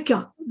you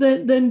quicker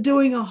than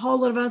doing a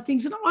whole lot of other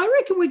things. And I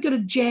reckon we've got to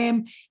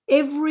jam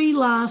every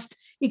last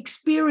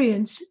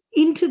experience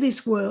into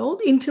this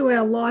world, into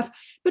our life,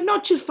 but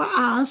not just for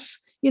us.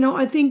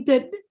 I think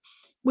that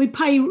we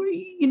pay,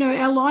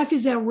 our life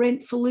is our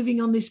rent for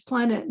living on this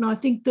planet. And I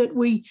think that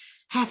we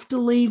have to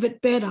leave it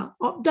better.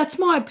 That's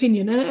my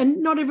opinion.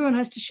 And not everyone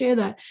has to share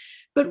that.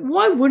 But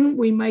why wouldn't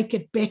we make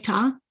it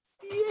better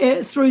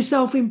through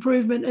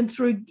self-improvement and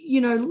through,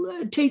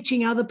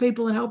 teaching other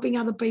people and helping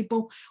other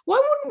people? Why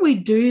wouldn't we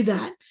do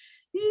that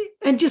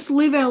and just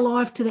live our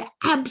life to the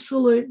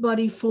absolute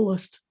bloody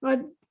fullest?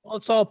 Right? Well,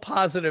 it's all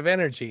positive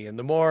energy. And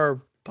the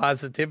more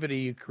positivity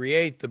you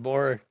create, the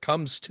more it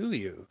comes to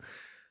you.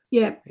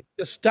 Yeah. It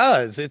just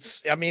does.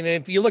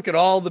 If you look at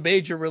all the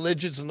major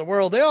religions in the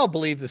world, they all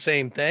believe the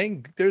same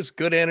thing. There's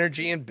good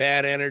energy and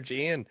bad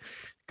energy, and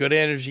good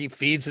energy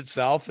feeds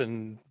itself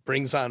and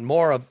brings on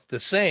more of the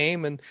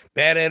same, and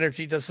bad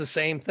energy does the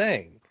same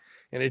thing,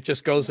 and it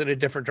just goes in a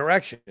different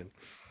direction.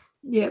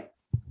 Yep.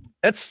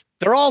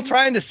 They're all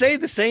trying to say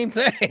the same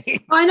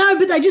thing. I know,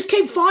 but they just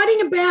keep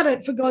fighting about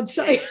it, for God's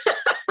sake.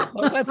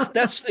 Well,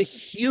 that's the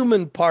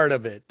human part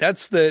of it.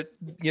 That's the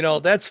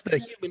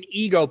human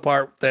ego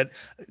part that,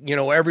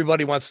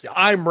 everybody wants to,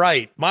 I'm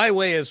right. My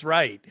way is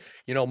right.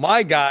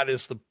 My God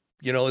is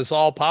is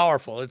all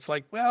powerful. It's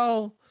like,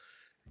 well,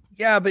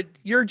 yeah, but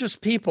you're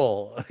just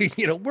people.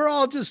 We're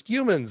all just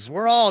humans.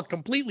 We're all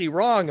completely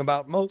wrong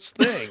about most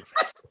things.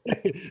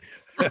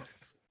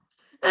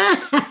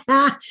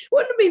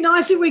 Wouldn't it be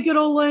nice if we could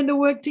all learn to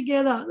work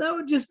together? That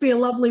would just be a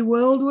lovely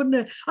world, wouldn't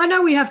it? I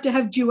know we have to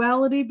have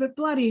duality, but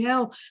bloody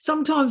hell,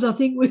 sometimes I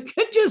think we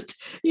could just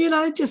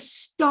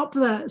stop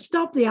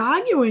the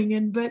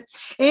arguing. But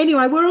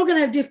anyway, we're all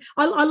going to have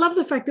I love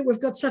the fact that we've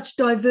got such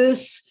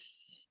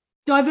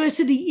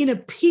diversity in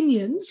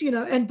opinions,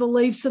 and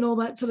beliefs and all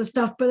that sort of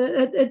stuff. But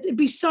it'd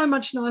be so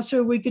much nicer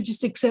if we could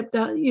just accept,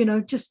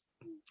 just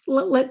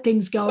let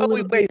things go. Well,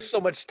 we waste so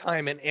much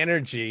time and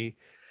energy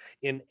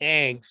in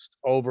angst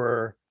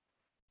over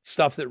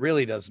stuff that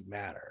really doesn't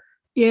matter.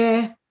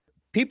 Yeah.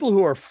 People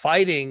who are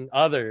fighting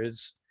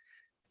others,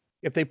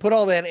 if they put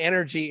all that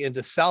energy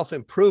into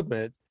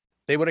self-improvement,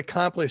 they would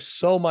accomplish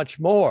so much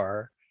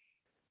more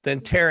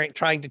than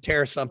trying to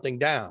tear something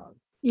down.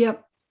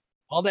 Yep.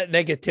 All that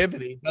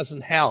negativity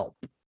doesn't help.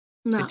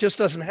 No. It just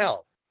doesn't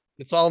help.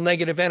 It's all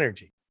negative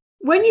energy.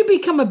 When you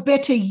become a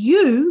better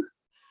you,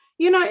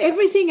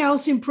 everything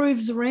else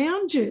improves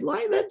around you.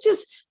 Like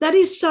that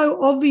is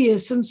so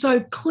obvious and so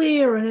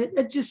clear, and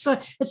it's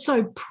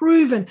so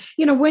proven.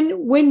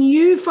 When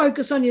you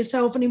focus on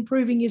yourself and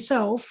improving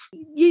yourself,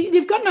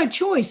 you've got no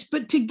choice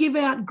but to give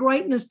out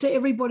greatness to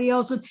everybody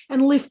else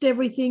and lift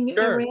everything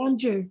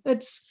around you.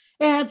 It's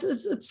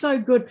so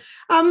good.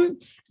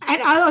 And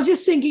I was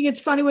just thinking,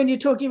 it's funny when you're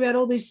talking about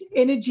all this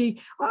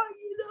energy.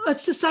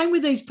 It's the same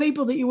with these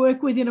people that you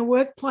work with in a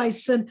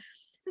workplace, and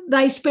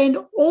they spend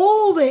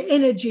all their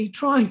energy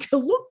trying to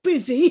look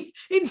busy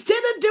instead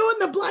of doing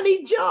the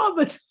bloody job.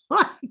 It's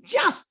like,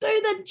 just do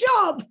the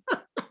job.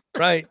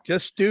 Right.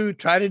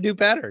 Try to do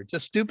better.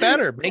 Just do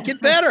better. Make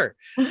it better.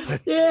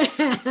 Yeah,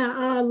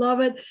 I love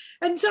it.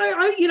 And so,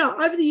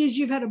 over the years,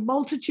 you've had a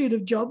multitude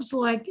of jobs,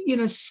 like,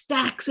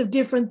 stacks of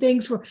different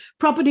things for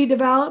property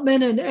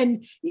development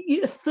and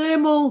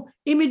thermal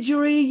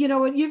imagery,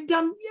 you've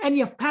done, and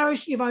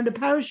you've owned a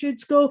parachute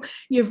school.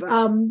 You've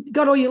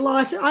got all your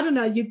license. I don't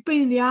know. You've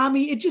been in the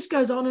army. It just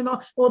goes on and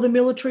on, or the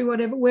military,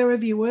 whatever,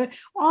 wherever you were,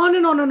 on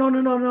and on and on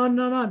and on and on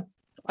and on.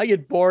 I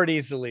get bored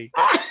easily.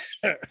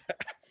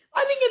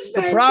 I think it's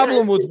the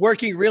problem with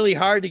working really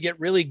hard to get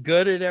really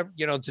good at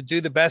to do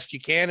the best you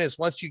can is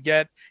once you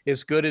get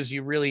as good as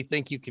you really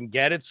think you can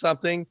get at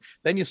something,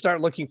 then you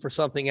start looking for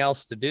something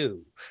else to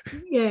do.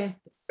 Yeah.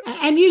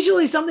 And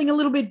usually something a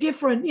little bit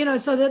different,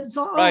 so that's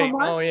like, right.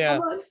 I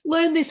might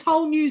learn this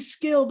whole new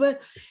skill.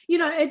 But,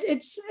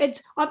 it's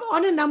I'm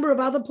on a number of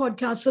other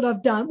podcasts that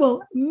I've done.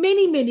 Well,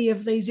 many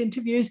of these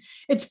interviews,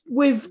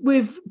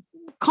 we've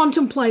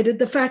contemplated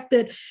the fact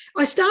that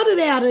I started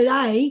out at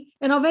A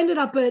and I've ended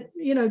up at,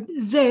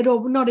 Z,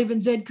 or not even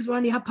Z because we're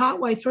only part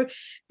way through.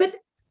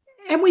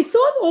 And we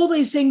thought all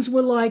these things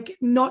were like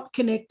not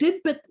connected,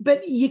 but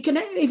you can,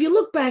 if you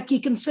look back, you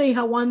can see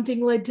how one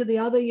thing led to the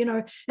other,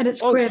 and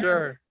it's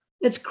Sure.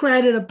 It's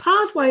created a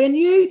pathway, and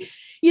you're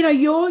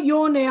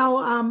now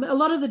a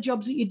lot of the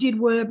jobs that you did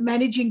were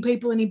managing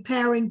people and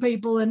empowering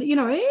people, and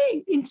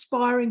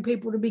inspiring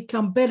people to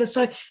become better.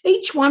 So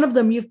each one of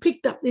them, you've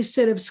picked up this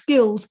set of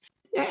skills,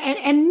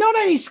 and not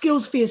only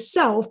skills for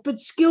yourself, but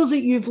skills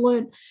that you've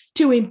learned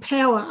to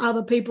empower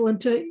other people and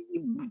to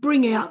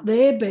bring out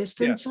their best.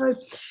 Yeah. And so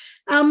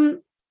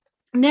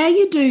now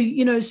you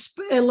do,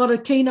 a lot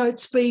of keynote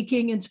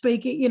speaking,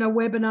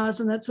 webinars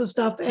and that sort of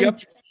stuff,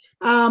 and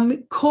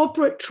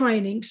corporate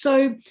training.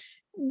 So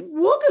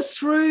walk us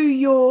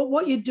through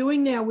what you're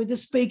doing now with the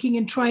speaking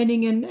and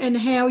training, and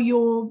how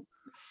you're,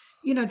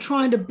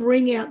 trying to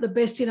bring out the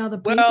best in other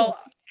people. Well,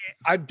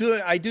 I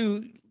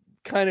do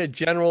kind of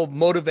general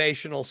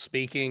motivational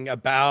speaking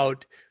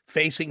about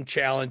facing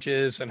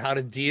challenges and how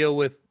to deal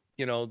with,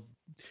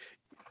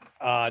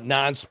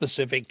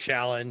 non-specific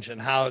challenge,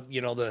 and how,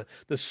 the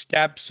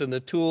steps and the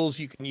tools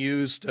you can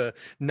use to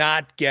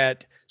not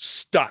get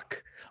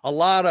stuck. A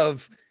lot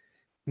of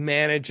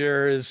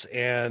managers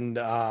and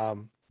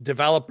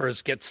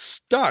developers get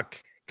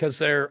stuck because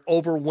they're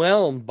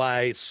overwhelmed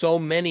by so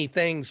many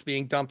things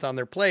being dumped on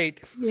their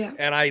plate. Yeah.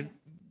 And I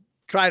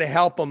try to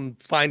help them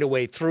find a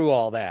way through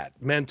all that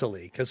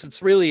mentally, because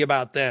it's really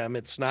about them.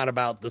 It's not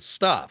about the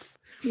stuff.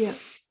 Yeah.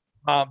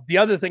 The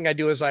other thing I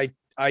do is I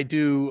try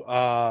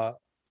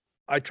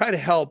to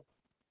help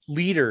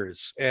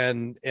leaders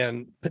and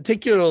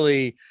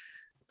particularly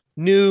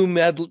new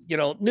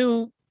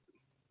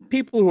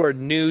people who are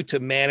new to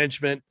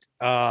management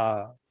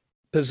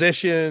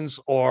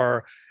positions,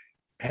 or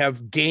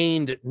have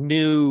gained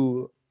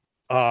new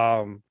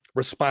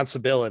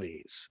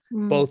responsibilities,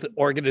 both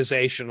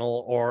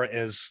organizational or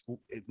as,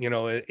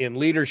 in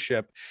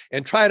leadership,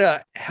 and try to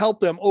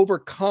help them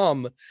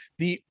overcome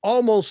the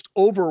almost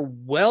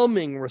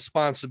overwhelming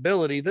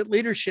responsibility that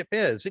leadership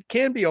is. It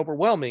can be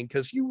overwhelming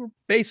because you are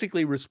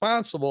basically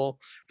responsible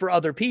for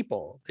other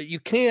people that you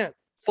can't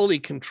fully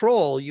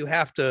control. You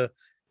have to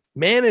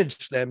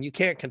manage them. You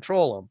can't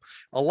control them.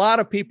 A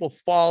lot of people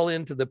fall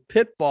into the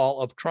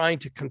pitfall of trying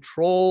to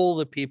control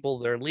the people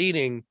they're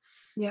leading.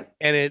 Yep.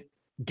 And it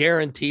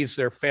guarantees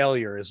their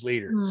failure as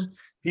leaders.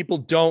 People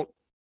don't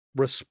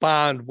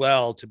respond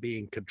well to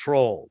being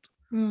controlled.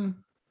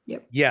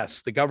 Yep.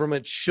 Yes, the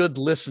government should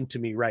listen to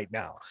me right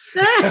now.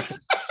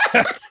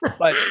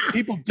 But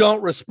people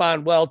don't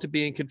respond well to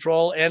being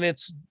controlled, and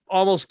it's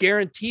almost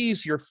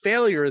guarantees your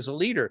failure as a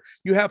leader.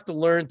 You have to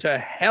learn to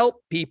help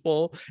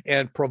people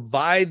and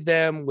provide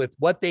them with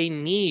what they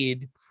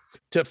need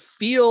to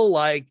feel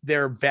like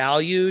they're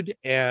valued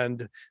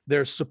and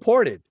they're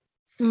supported.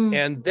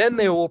 And then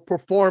they will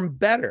perform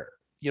better.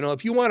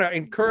 If you want to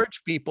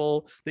encourage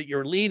people that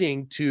you're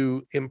leading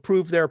to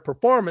improve their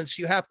performance,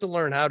 you have to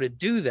learn how to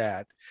do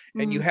that.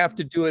 And you have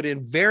to do it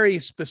in very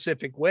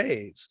specific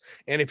ways.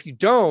 And if you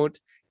don't,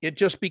 it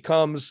just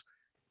becomes,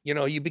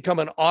 you become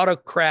an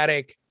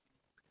autocratic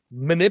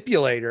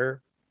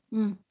manipulator,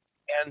 and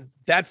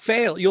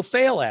you'll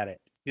fail at it.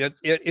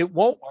 It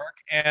won't work.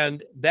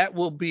 And that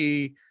will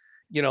be,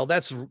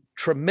 that's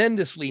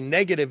tremendously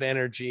negative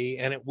energy,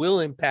 and it will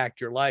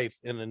impact your life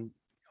in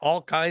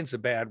all kinds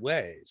of bad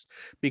ways,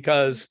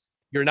 because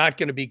you're not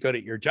going to be good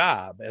at your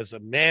job as a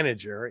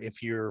manager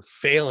if you're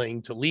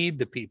failing to lead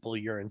the people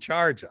you're in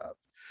charge of.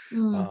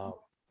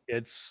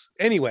 It's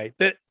anyway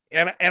that,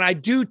 and I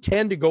do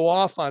tend to go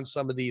off on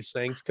some of these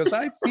things because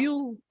I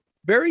feel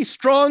very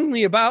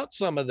strongly about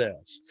some of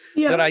this,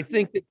 that I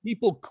think that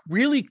people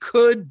really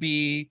could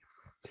be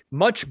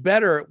much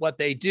better at what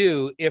they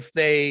do if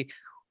they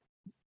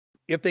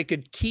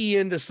could key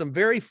into some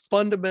very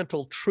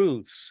fundamental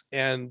truths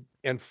and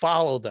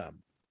follow them,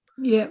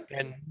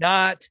 and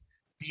not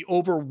be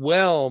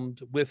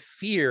overwhelmed with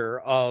fear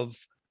of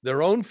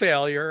their own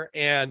failure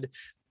and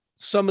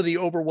some of the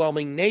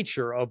overwhelming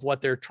nature of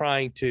what they're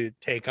trying to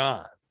take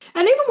on.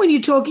 And even when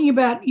you're talking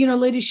about,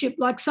 leadership,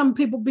 like some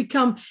people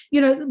become,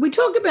 we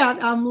talk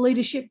about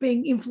leadership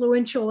being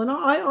influential, and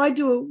I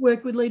do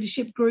work with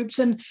leadership groups,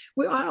 and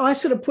I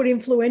sort of put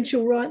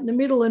influential right in the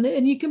middle,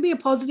 and you can be a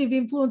positive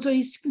influence, or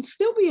you can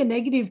still be a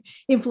negative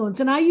influence.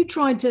 And are you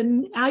trying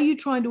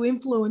to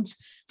influence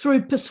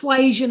through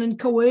persuasion and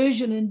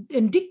coercion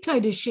and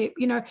dictatorship?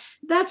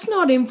 That's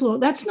not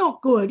influence. That's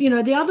not good.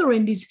 The other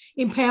end is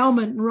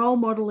empowerment and role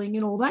modeling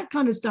and all that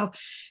kind of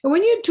stuff. And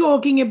when you're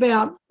talking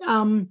about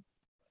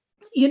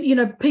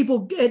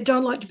people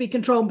don't like to be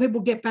controlled, and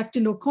people get backed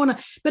into a corner.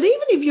 But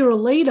even if you're a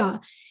leader,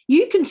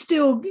 you can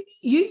still,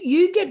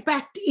 you get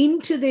backed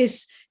into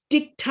this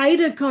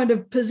dictator kind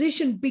of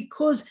position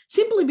because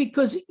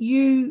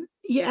you're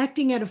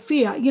acting out of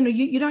fear.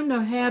 You don't know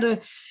how to,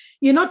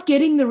 you're not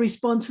getting the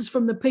responses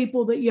from the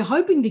people that you're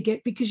hoping to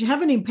get because you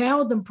haven't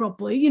empowered them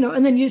properly,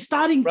 and then you're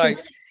starting to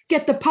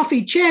get the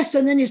puffy chest,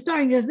 and then you're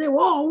starting to think,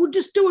 we'll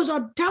just do as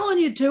I'm telling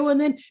you to.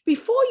 And then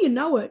before you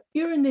know it,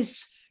 you're in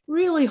this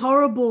really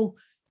horrible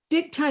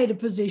dictator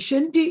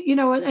position,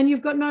 and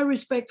you've got no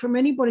respect from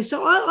anybody.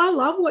 So I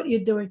love what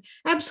you're doing.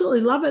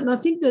 Absolutely love it. And I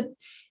think that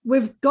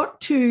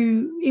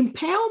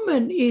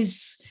empowerment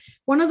is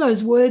one of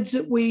those words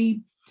that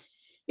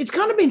it's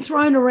kind of been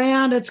thrown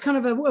around. It's kind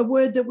of a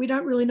word that we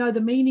don't really know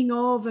the meaning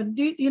of. And,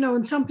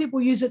 and some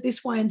people use it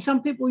this way and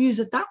some people use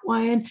it that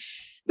way.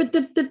 But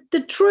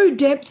the true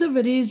depth of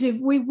it is if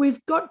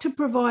we've got to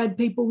provide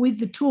people with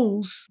the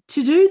tools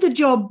to do the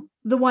job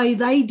the way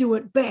they do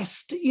it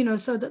best,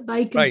 so that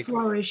they can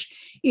flourish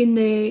in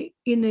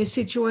their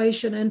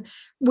situation. And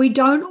we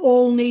don't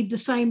all need the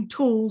same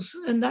tools.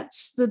 And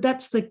that's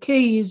the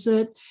key, is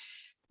that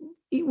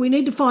we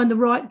need to find the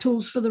right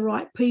tools for the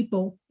right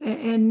people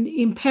and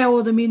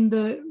empower them in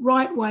the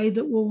right way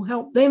that will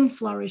help them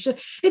flourish.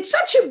 It's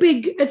such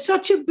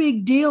a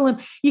big deal. And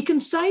you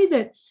can say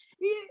that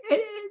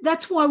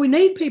that's why we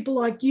need people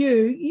like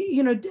you,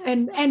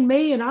 and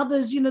me and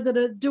others, that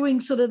are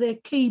doing sort of their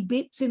key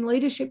bits in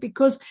leadership,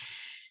 because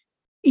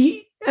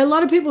a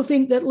lot of people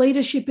think that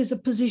leadership is a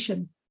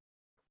position.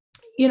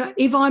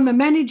 If I'm a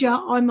manager,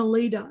 I'm a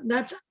leader.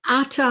 That's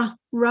utter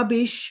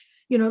rubbish.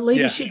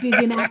 Leadership is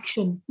in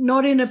action,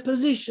 not in a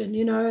position,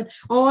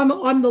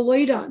 I'm the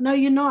leader. No,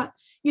 you're not.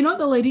 You're not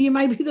the leader. You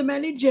may be the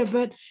manager,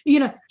 but,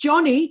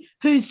 Johnny,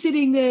 who's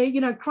sitting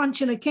there,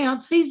 crunching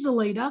accounts, he's the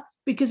leader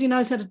because he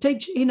knows how to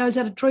teach. He knows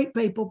how to treat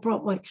people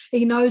properly.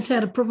 He knows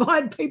how to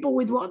provide people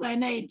with what they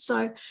need.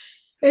 So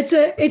it's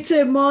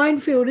a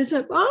minefield,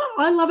 isn't it? Oh,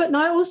 I love it. And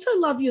I also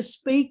love your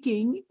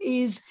speaking,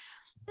 is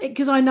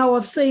because I know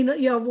I've seen,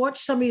 I've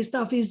watched some of your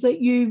stuff, is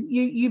that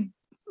you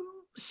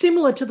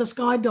similar to the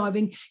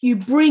skydiving, you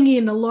bring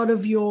in a lot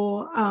of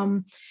your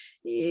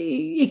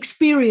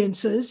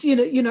experiences,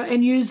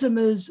 and use them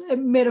as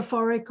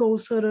metaphorical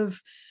sort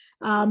of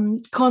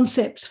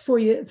concepts for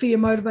your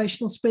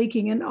motivational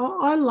speaking. And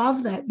I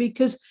love that,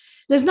 because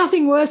there's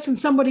nothing worse than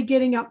somebody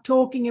getting up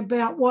talking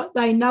about what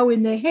they know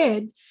in their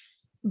head,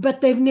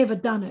 but they've never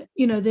done it.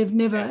 They've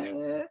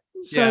never.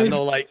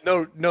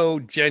 No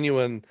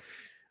genuine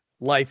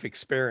life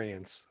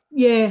experience.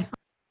 Yeah,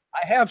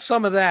 I have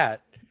some of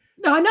that.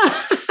 I know.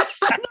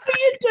 I know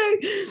you do.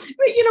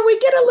 But, we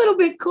get a little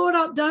bit caught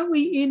up, don't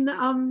we, in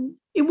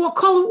what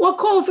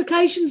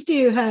qualifications do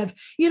you have?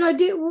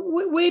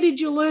 Where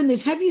did you learn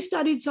this? Have you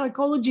studied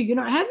psychology?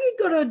 Have you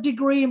got a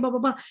degree in blah, blah,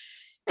 blah?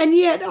 And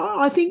yet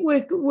I think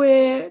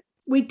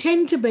we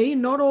tend to be,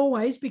 not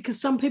always,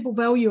 because some people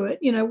value it,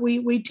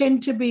 we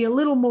tend to be a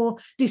little more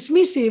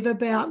dismissive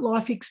about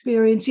life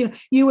experience.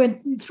 You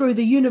went through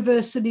the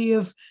University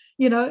of,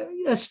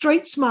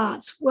 street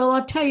smarts. Well,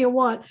 I tell you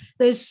what,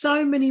 there's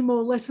so many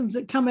more lessons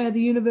that come out of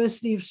the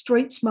University of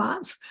Street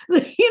Smarts,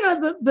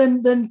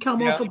 than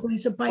come off a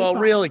piece of paper. Well,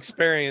 real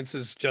experience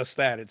is just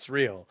that. It's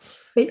real.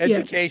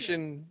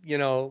 Education,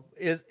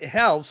 it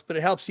helps, but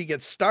it helps you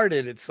get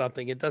started at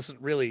something. It doesn't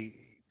really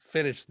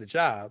finish the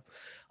job.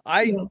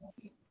 I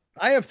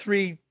have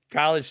 3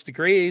 college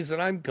degrees,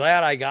 and I'm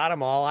glad I got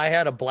them all. I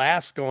had a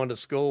blast going to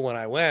school when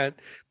I went,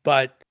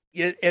 but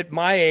at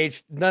my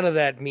age, none of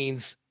that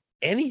means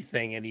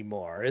anything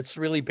anymore. It's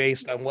really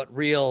based on what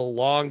real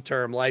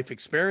long-term life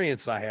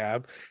experience I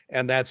have,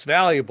 and that's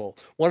valuable.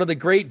 One of the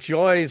great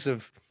joys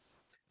of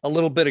a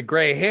little bit of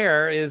gray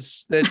hair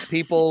is that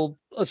people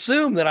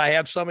assume that I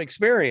have some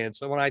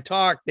experience, and when I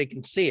talk, they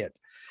can see it.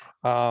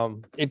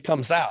 It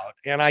comes out,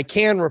 and I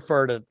can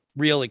refer to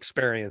real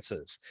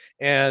experiences.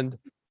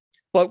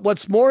 But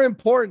what's more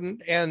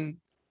important, and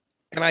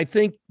I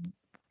think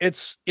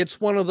it's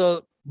one of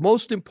the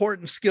most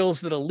important skills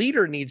that a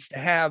leader needs to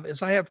have,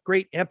 is I have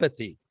great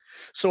empathy.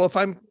 So if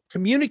I'm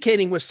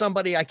communicating with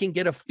somebody, I can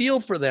get a feel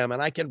for them,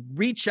 and I can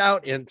reach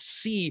out and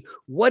see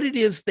what it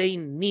is they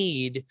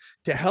need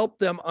to help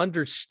them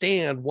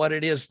understand what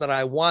it is that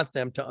I want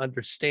them to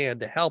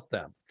understand to help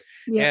them.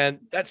 Yeah. And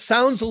that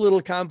sounds a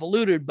little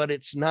convoluted, but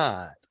it's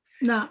not.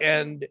 No.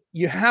 And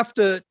you have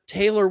to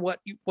tailor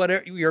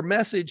whatever your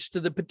message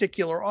to the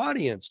particular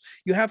audience.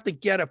 You have to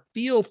get a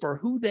feel for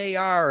who they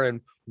are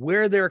and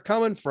where they're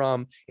coming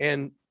from,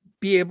 and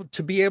be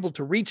able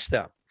to reach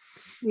them.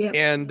 Yep.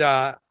 And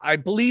I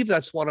believe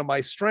that's one of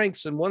my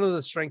strengths. And one of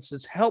the strengths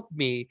that's helped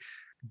me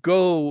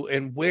go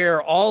and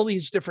wear all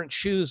these different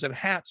shoes and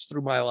hats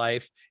through my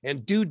life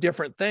and do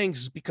different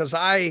things, is because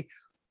I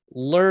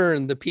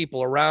learn the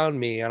people around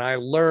me, and I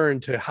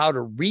learn how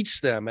to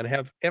reach them, and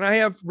I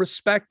have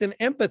respect and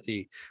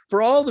empathy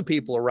for all the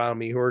people around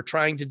me who are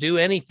trying to do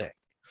anything.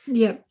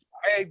 Yeah.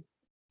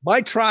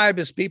 My tribe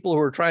is people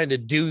who are trying to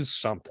do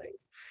something.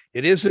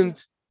 It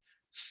isn't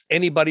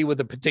anybody with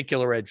a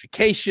particular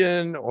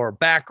education or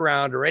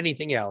background or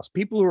anything else.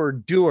 People who are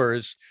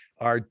doers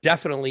are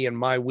definitely in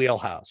my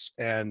wheelhouse,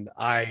 and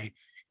I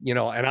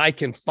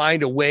can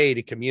find a way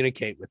to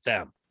communicate with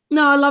them.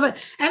 No, I love it.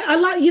 And I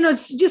like,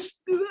 it's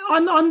just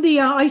on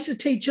the, I used to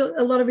teach a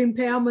lot of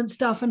empowerment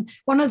stuff. And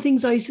one of the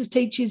things I used to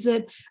teach is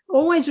that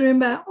always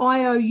remember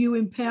IOU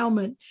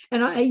empowerment.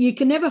 And you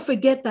can never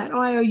forget that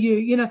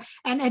IOU,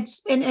 and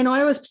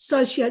I always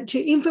associate to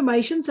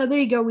information. So there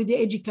you go with the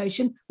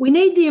education. We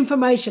need the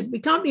information. We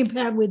can't be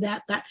empowered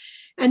without that.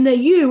 And the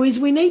U is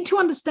we need to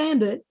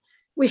understand it.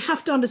 We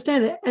have to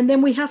understand it. And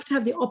then we have to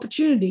have the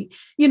opportunity,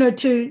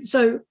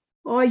 so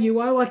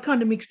I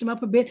kind of mixed them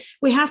up a bit.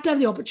 We have to have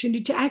the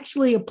opportunity to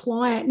actually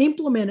apply it and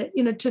implement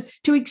it,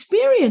 to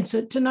experience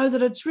it, to know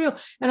that it's real.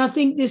 And I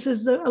think this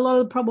is a lot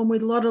of the problem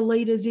with a lot of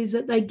leaders is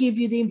that they give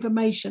you the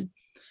information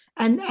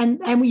and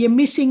you're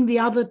missing the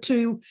other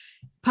two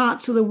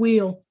parts of the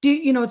wheel.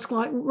 It's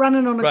like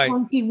running on a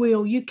clunky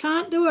wheel. You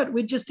can't do it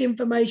with just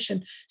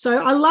information.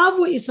 So I love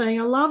what you're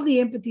saying. I love the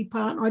empathy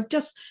part.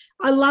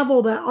 I love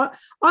all that.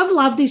 I've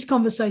loved this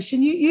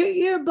conversation.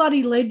 You're a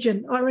bloody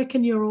legend. I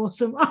reckon you're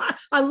awesome.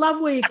 I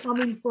love where you're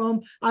coming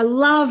from. I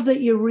love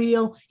that you're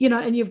real,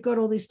 and you've got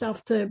all this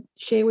stuff to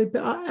share with.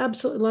 But I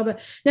absolutely love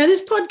it. Now,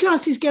 this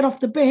podcast is Get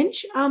Off the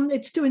Bench.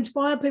 It's to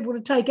inspire people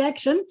to take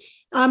action.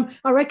 I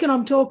reckon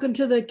I'm talking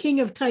to the king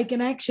of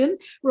taking action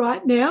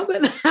right now. But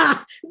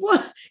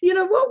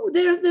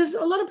there's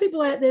a lot of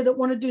people out there that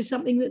want to do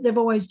something that they've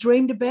always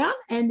dreamed about,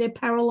 and they're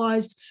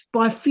paralyzed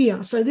by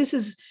fear. So this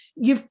is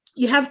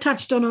you have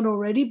touched on it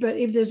already, but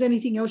if there's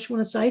anything else you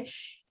want to say,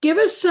 give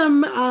us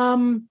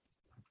some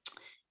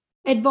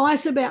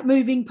advice about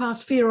moving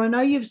past fear. I know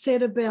you've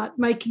said about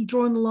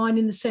drawing the line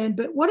in the sand,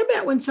 but what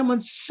about when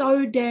someone's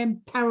so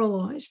damn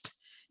paralyzed?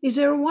 Is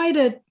there a way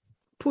to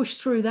push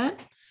through that?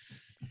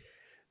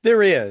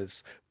 There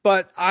is,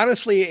 but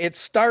honestly, it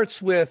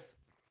starts with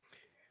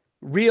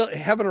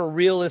having a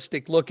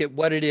realistic look at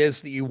what it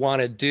is that you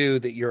want to do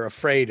that you're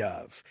afraid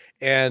of.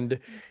 And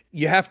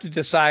you have to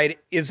decide,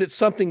 is it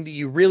something that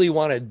you really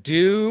want to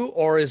do,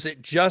 or is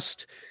it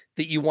just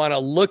that you want to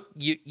look,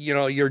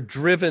 you're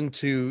driven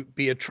to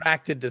be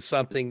attracted to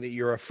something that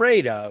you're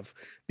afraid of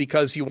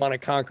because you want to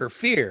conquer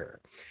fear?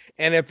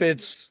 And if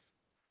it's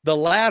the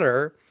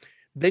latter,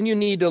 then you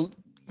need to,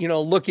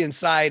 look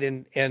inside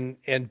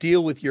and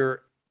deal with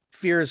your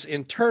fears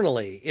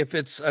internally. If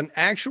it's an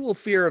actual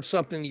fear of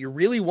something you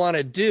really want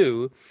to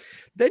do,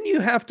 then you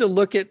have to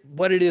look at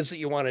what it is that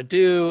you want to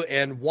do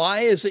and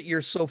why is it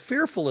you're so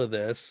fearful of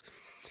this,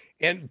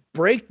 and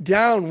break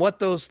down what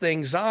those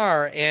things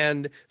are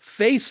and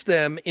face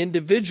them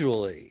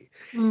individually.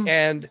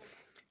 And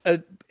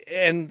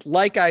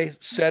like I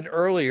said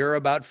earlier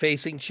about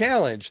facing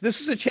challenge, this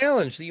is a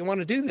challenge that you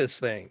want to do this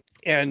thing.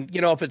 And,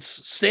 if it's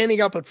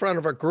standing up in front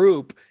of a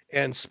group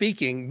and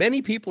speaking,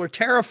 many people are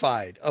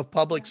terrified of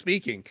public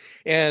speaking.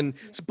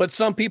 But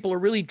some people are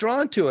really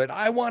drawn to it.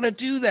 I want to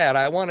do that.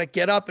 I want to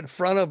get up in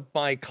front of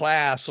my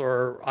class,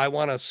 or I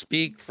want to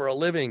speak for a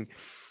living.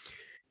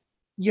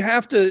 You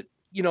have to,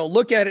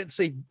 look at it and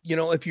say,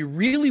 if you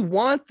really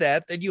want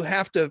that, then you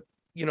have to,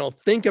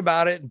 think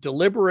about it and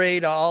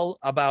deliberate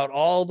about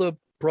all the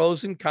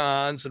pros and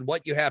cons and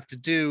what you have to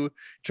do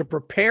to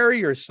prepare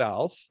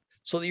yourself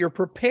so that you're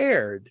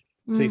prepared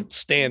to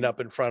stand up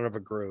in front of a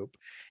group.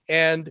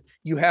 And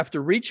you have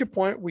to reach a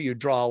point where you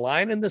draw a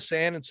line in the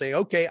sand and say,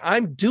 okay,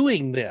 I'm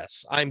doing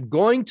this. I'm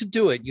going to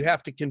do it. You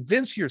have to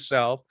convince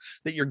yourself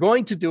that you're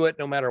going to do it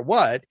no matter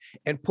what,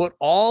 and put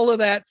all of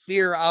that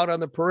fear out on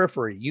the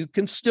periphery. You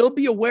can still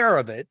be aware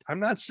of it. I'm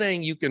not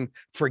saying you can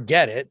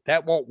forget it.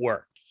 That won't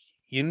work.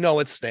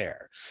 It's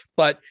there,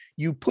 but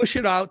you push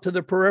it out to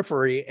the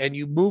periphery and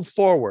you move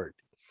forward,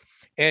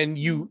 and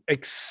you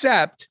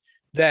accept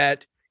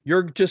that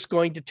you're just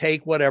going to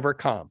take whatever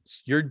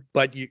comes.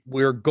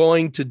 We're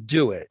going to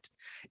do it.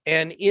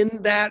 And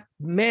in that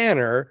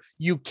manner,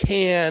 you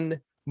can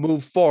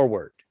move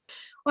forward.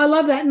 I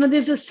love that. And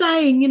there's a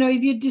saying,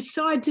 if you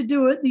decide to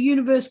do it, the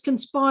universe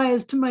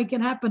conspires to make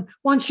it happen.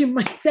 Once you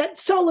make that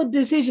solid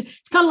decision,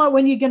 it's kind of like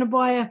when you're going to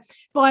buy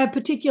a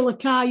particular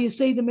car, you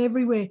see them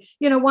everywhere.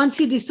 Once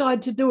you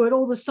decide to do it,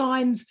 all the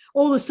signs,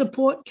 all the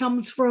support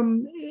comes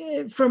from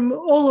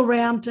all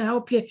around to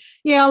help you.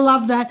 Yeah, I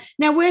love that.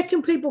 Now, where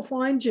can people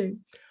find you?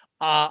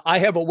 I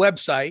have a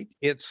website.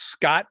 It's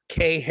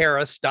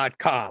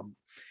scottkharris.com.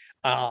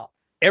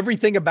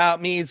 Everything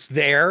about me is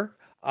there.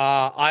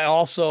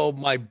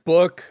 My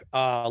book,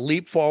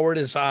 Leap Forward,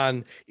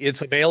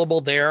 it's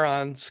available there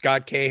on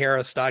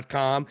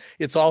scottkharris.com.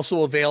 It's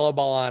also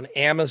available on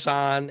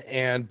Amazon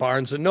and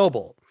Barnes &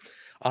 Noble.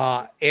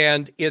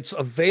 And it's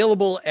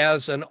available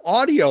as an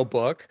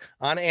audiobook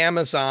on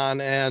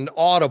Amazon and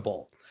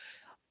Audible.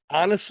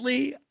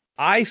 Honestly,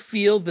 I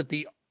feel that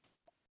the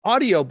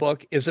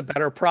audiobook is a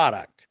better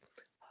product.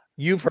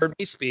 You've heard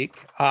me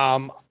speak.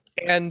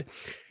 And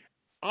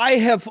I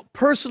have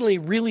personally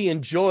really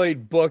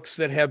enjoyed books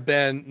that have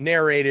been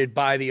narrated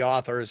by the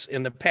authors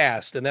in the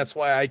past, and that's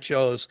why I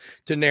chose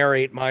to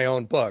narrate my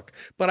own book.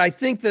 But I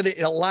think that it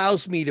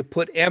allows me to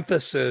put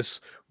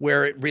emphasis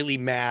where it really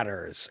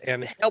matters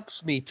and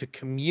helps me to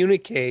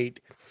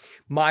communicate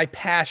my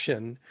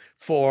passion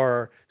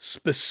for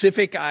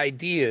specific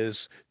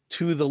ideas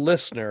to the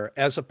listener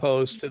as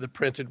opposed to the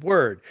printed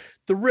word.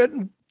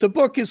 The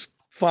book is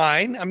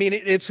fine. I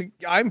mean,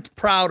 I'm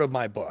proud of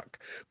my book,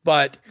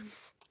 but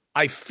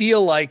I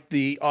feel like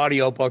the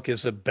audiobook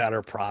is a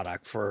better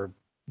product for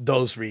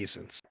those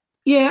reasons.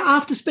 Yeah,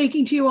 after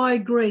speaking to you, I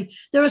agree.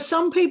 There are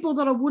some people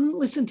that I wouldn't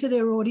listen to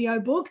their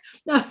audiobook.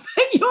 But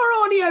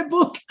your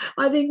audiobook,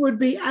 I think, would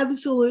be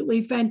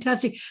absolutely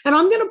fantastic. And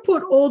I'm going to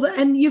put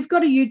and you've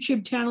got a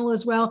YouTube channel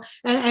as well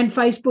and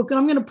Facebook, and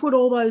I'm going to put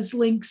all those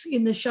links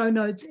in the show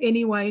notes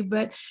anyway.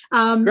 But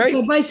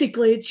so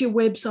basically, it's your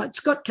website,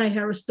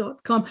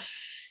 scottkharris.com.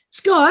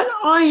 Scott,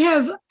 I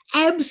have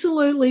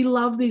absolutely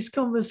loved this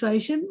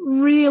conversation.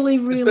 Really,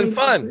 really. It's been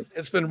fun.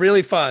 It's been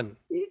really fun.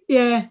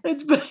 Yeah,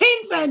 it's been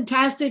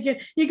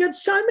fantastic. You got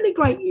so many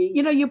great,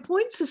 your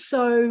points are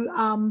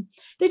so,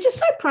 they're just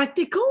so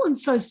practical and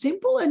so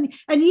simple. And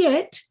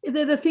yet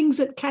they're the things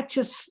that catch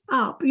us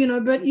up,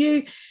 but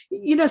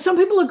some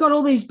people have got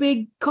all these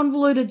big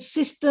convoluted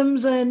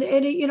systems and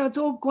it's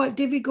all quite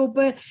difficult,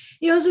 but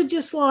yours are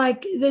just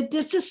like, they're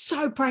just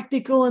so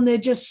practical and they're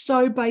just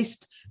so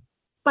based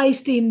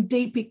in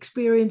deep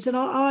experience. And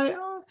I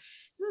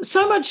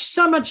so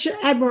much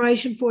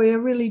admiration for you. I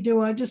really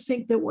do. I just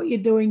think that what you're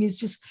doing is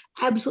just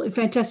absolutely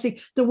fantastic.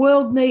 I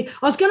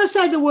was going to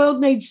say the world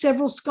needs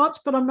several Scotts,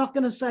 but I'm not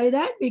going to say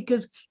that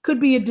because it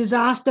could be a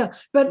disaster,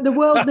 but the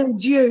world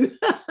needs you.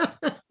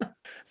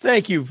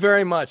 Thank you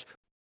very much.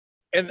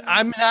 And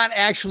I'm not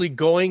actually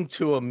going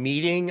to a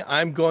meeting.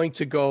 I'm going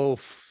to go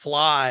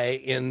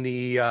fly in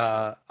the,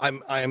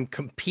 I'm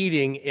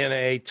competing in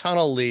a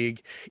tunnel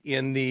league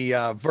in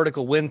the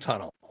vertical wind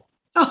tunnel.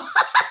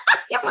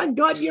 Oh my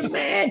God, you're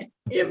mad.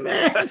 You're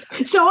mad.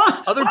 So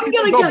other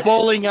people go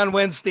bowling on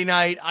Wednesday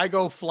night. I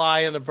go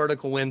fly in the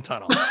vertical wind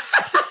tunnel.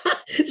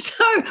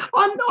 So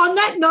on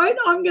that note,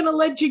 I'm going to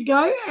let you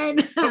go.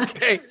 And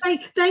okay.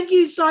 Thank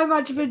you so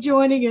much for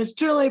joining us.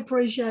 Truly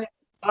appreciate it.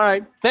 All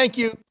right. Thank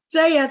you.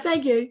 See ya.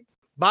 Thank you.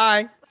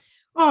 Bye.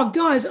 Oh,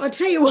 guys, I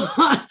tell you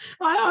what,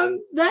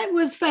 that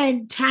was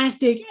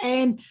fantastic.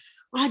 And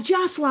I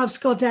just love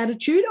Scott's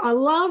attitude. I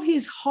love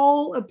his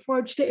whole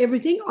approach to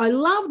everything. I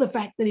love the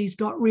fact that he's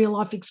got real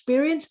life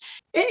experience.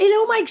 It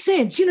all makes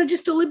sense,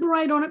 just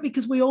deliberate on it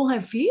because we all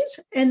have fears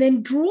and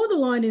then draw the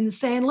line in the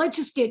sand. Let's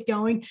just get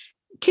going.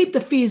 Keep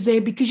the fears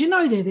there because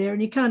they're there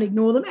and you can't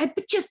ignore them,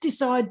 but just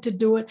decide to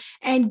do it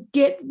and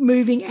get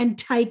moving and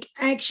take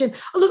action.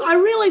 Look, I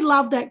really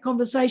love that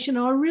conversation.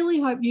 I really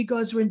hope you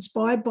guys were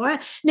inspired by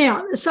it.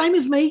 Now, the same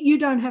as me, you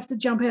don't have to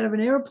jump out of an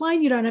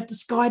airplane. You don't have to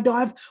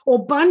skydive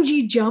or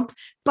bungee jump,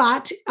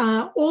 but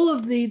all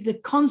of the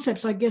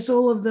concepts, I guess,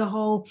 all of the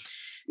whole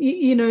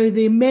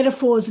the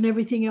metaphors and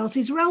everything else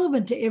is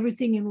relevant to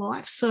everything in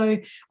life. So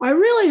I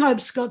really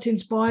hope Scott's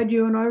inspired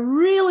you, and I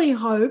really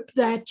hope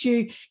that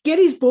you get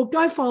his book.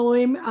 Go follow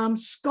him.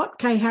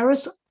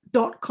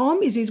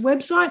 scottkharris.com is his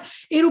website.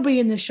 It'll be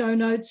in the show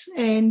notes.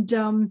 And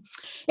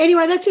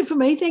anyway, that's it for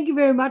me. Thank you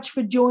very much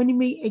for joining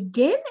me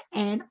again,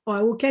 and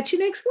I will catch you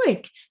next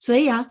week.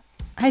 See ya.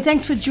 Hey,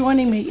 thanks for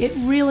joining me. It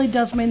really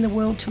does mean the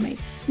world to me.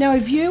 Now,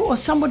 if you or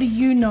somebody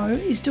you know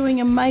is doing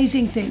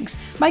amazing things,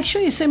 make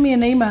sure you send me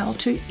an email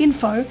to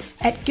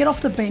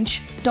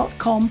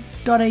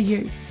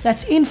info@getoffthebench.com.au.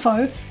 That's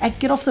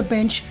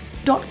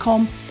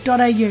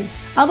info@getoffthebench.com.au.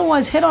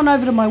 Otherwise, head on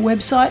over to my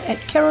website at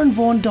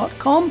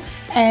karenvaughan.com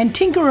and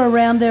tinker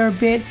around there a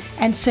bit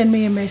and send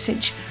me a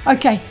message.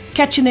 Okay,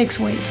 catch you next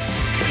week.